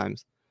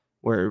sometimes,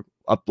 where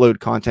upload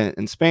content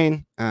in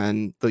Spain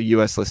and the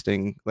US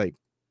listing like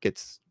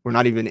we're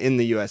not even in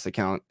the US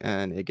account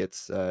and it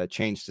gets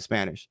changed to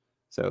Spanish.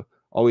 So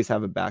always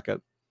have a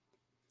backup.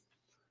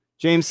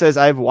 James says,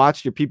 I've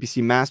watched your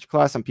PPC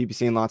masterclass on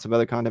PPC and lots of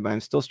other content, but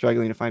I'm still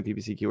struggling to find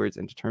PPC keywords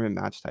and determine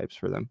match types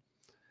for them.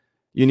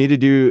 You need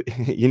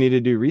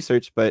to do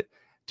research, but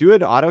do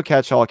an auto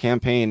catch-all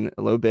campaign,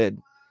 low bid.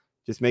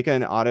 Just make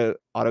an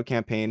auto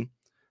campaign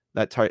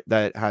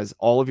that has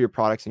all of your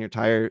products in your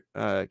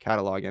entire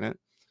catalog in it,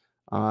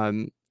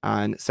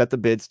 and set the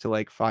bids to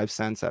like 5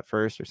 cents at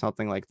first or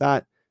something like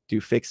that.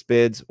 Do fixed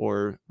bids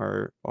or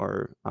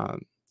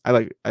I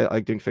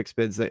like doing fixed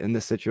bids in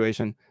this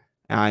situation,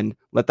 and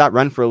let that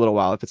run for a little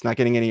while. If it's not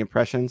getting any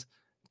impressions,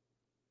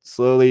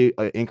 slowly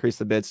increase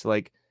the bids to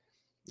like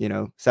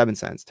 7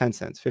 cents, 10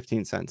 cents,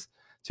 15 cents.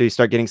 So you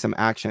start getting some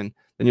action.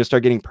 Then you'll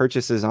start getting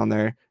purchases on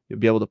there. You'll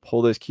be able to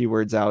pull those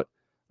keywords out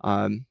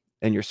and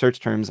your search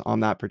terms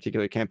on that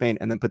particular campaign,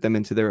 and then put them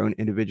into their own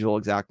individual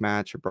exact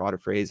match or broader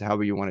phrase,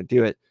 however you want to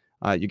do it.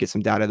 You get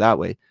some data that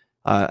way.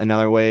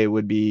 Another way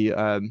would be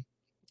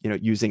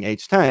using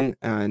H10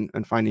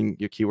 and finding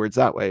your keywords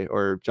that way,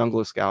 or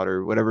Jungle Scout,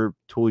 or whatever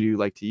tool you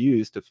like to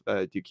use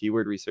to do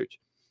keyword research.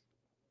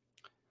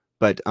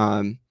 But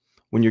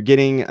when you're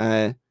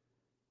getting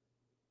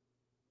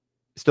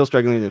still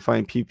struggling to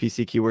find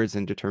PPC keywords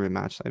and determine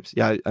match types,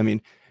 yeah, I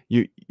mean,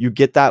 you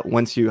get that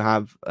once you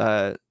have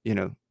the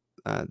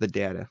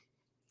data.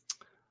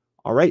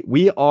 All right,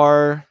 we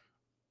got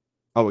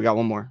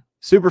one more.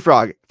 Super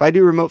Frog, if I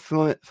do remote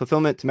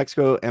fulfillment to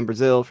Mexico and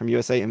Brazil from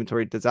USA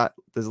inventory, does the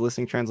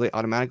listing translate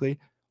automatically,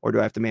 or do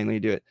I have to manually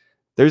do it?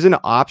 There's an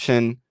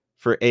option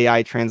for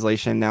AI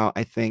translation now,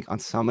 I think, on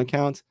some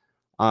accounts,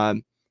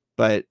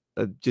 but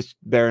just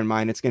bear in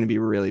mind it's going to be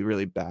really,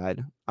 really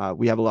bad.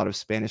 We have a lot of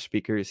Spanish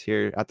speakers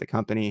here at the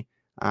company,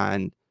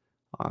 and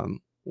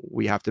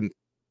we have to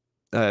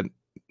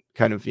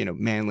kind of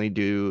manually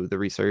do the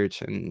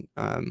research and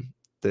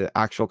the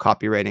actual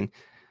copywriting,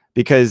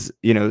 because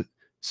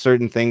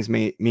certain things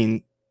may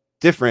mean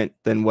different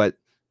than what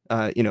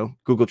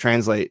Google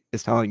Translate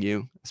is telling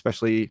you,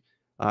 especially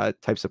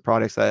types of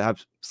products that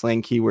have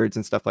slang keywords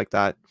and stuff like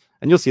that.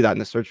 And you'll see that in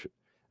the search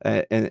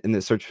in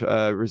the search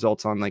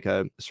results on like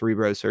a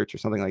Cerebro search or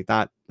something like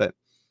that. But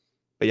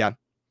yeah.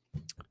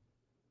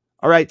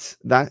 All right,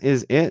 that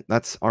is it.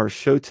 That's our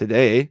show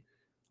today.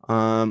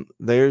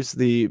 There's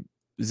the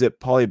Zip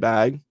Poly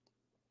bag.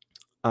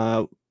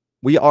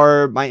 We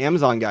are my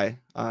Amazon guy.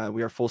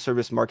 We are full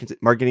service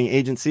marketing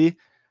agency.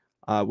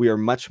 We are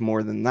much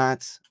more than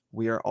that.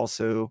 We are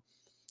also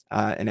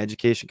an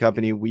education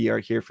company. We are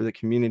here for the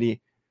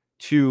community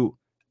to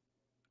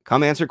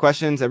come answer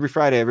questions every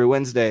Friday, every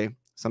Wednesday,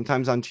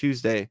 sometimes on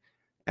Tuesday,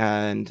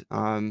 and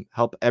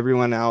help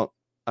everyone out,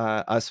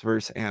 us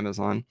versus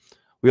Amazon.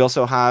 We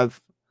also have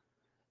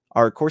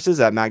our courses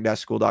at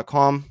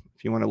mag-school.com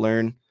if you want to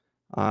learn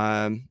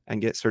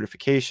and get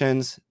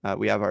certifications.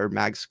 We have our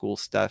Mag School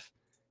stuff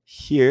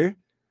here.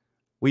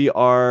 We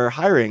are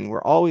hiring.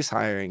 We're always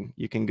hiring.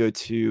 You can go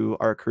to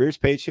our careers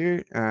page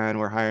here, and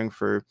we're hiring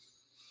for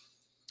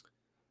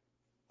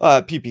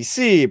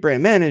PPC,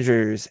 brand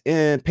managers,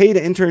 and paid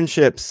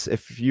internships.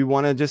 If you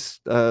want to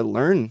just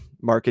learn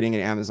marketing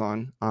at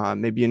Amazon,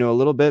 maybe you know a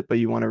little bit, but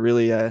you want to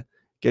really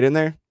get in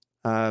there.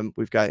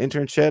 We've got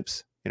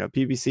internships,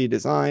 PPC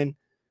design.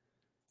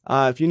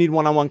 If you need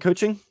one-on-one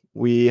coaching,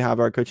 we have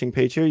our coaching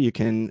page here. You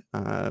can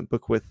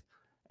book with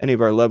any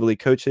of our lovely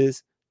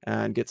coaches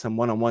and get some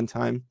one-on-one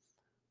time.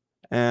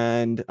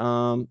 And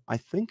I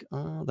think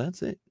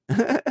that's it.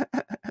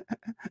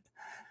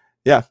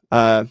 Yeah.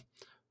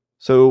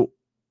 So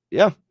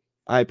yeah,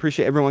 I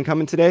appreciate everyone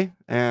coming today,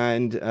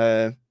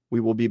 and we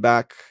will be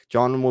back.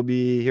 John will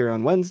be here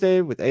on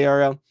Wednesday with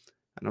ARL,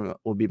 and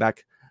we'll be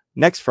back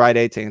next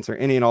Friday to answer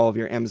any and all of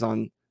your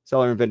Amazon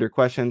seller and vendor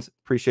questions.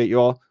 Appreciate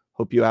you all.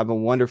 Hope you have a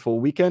wonderful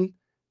weekend,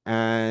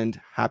 and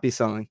happy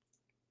selling.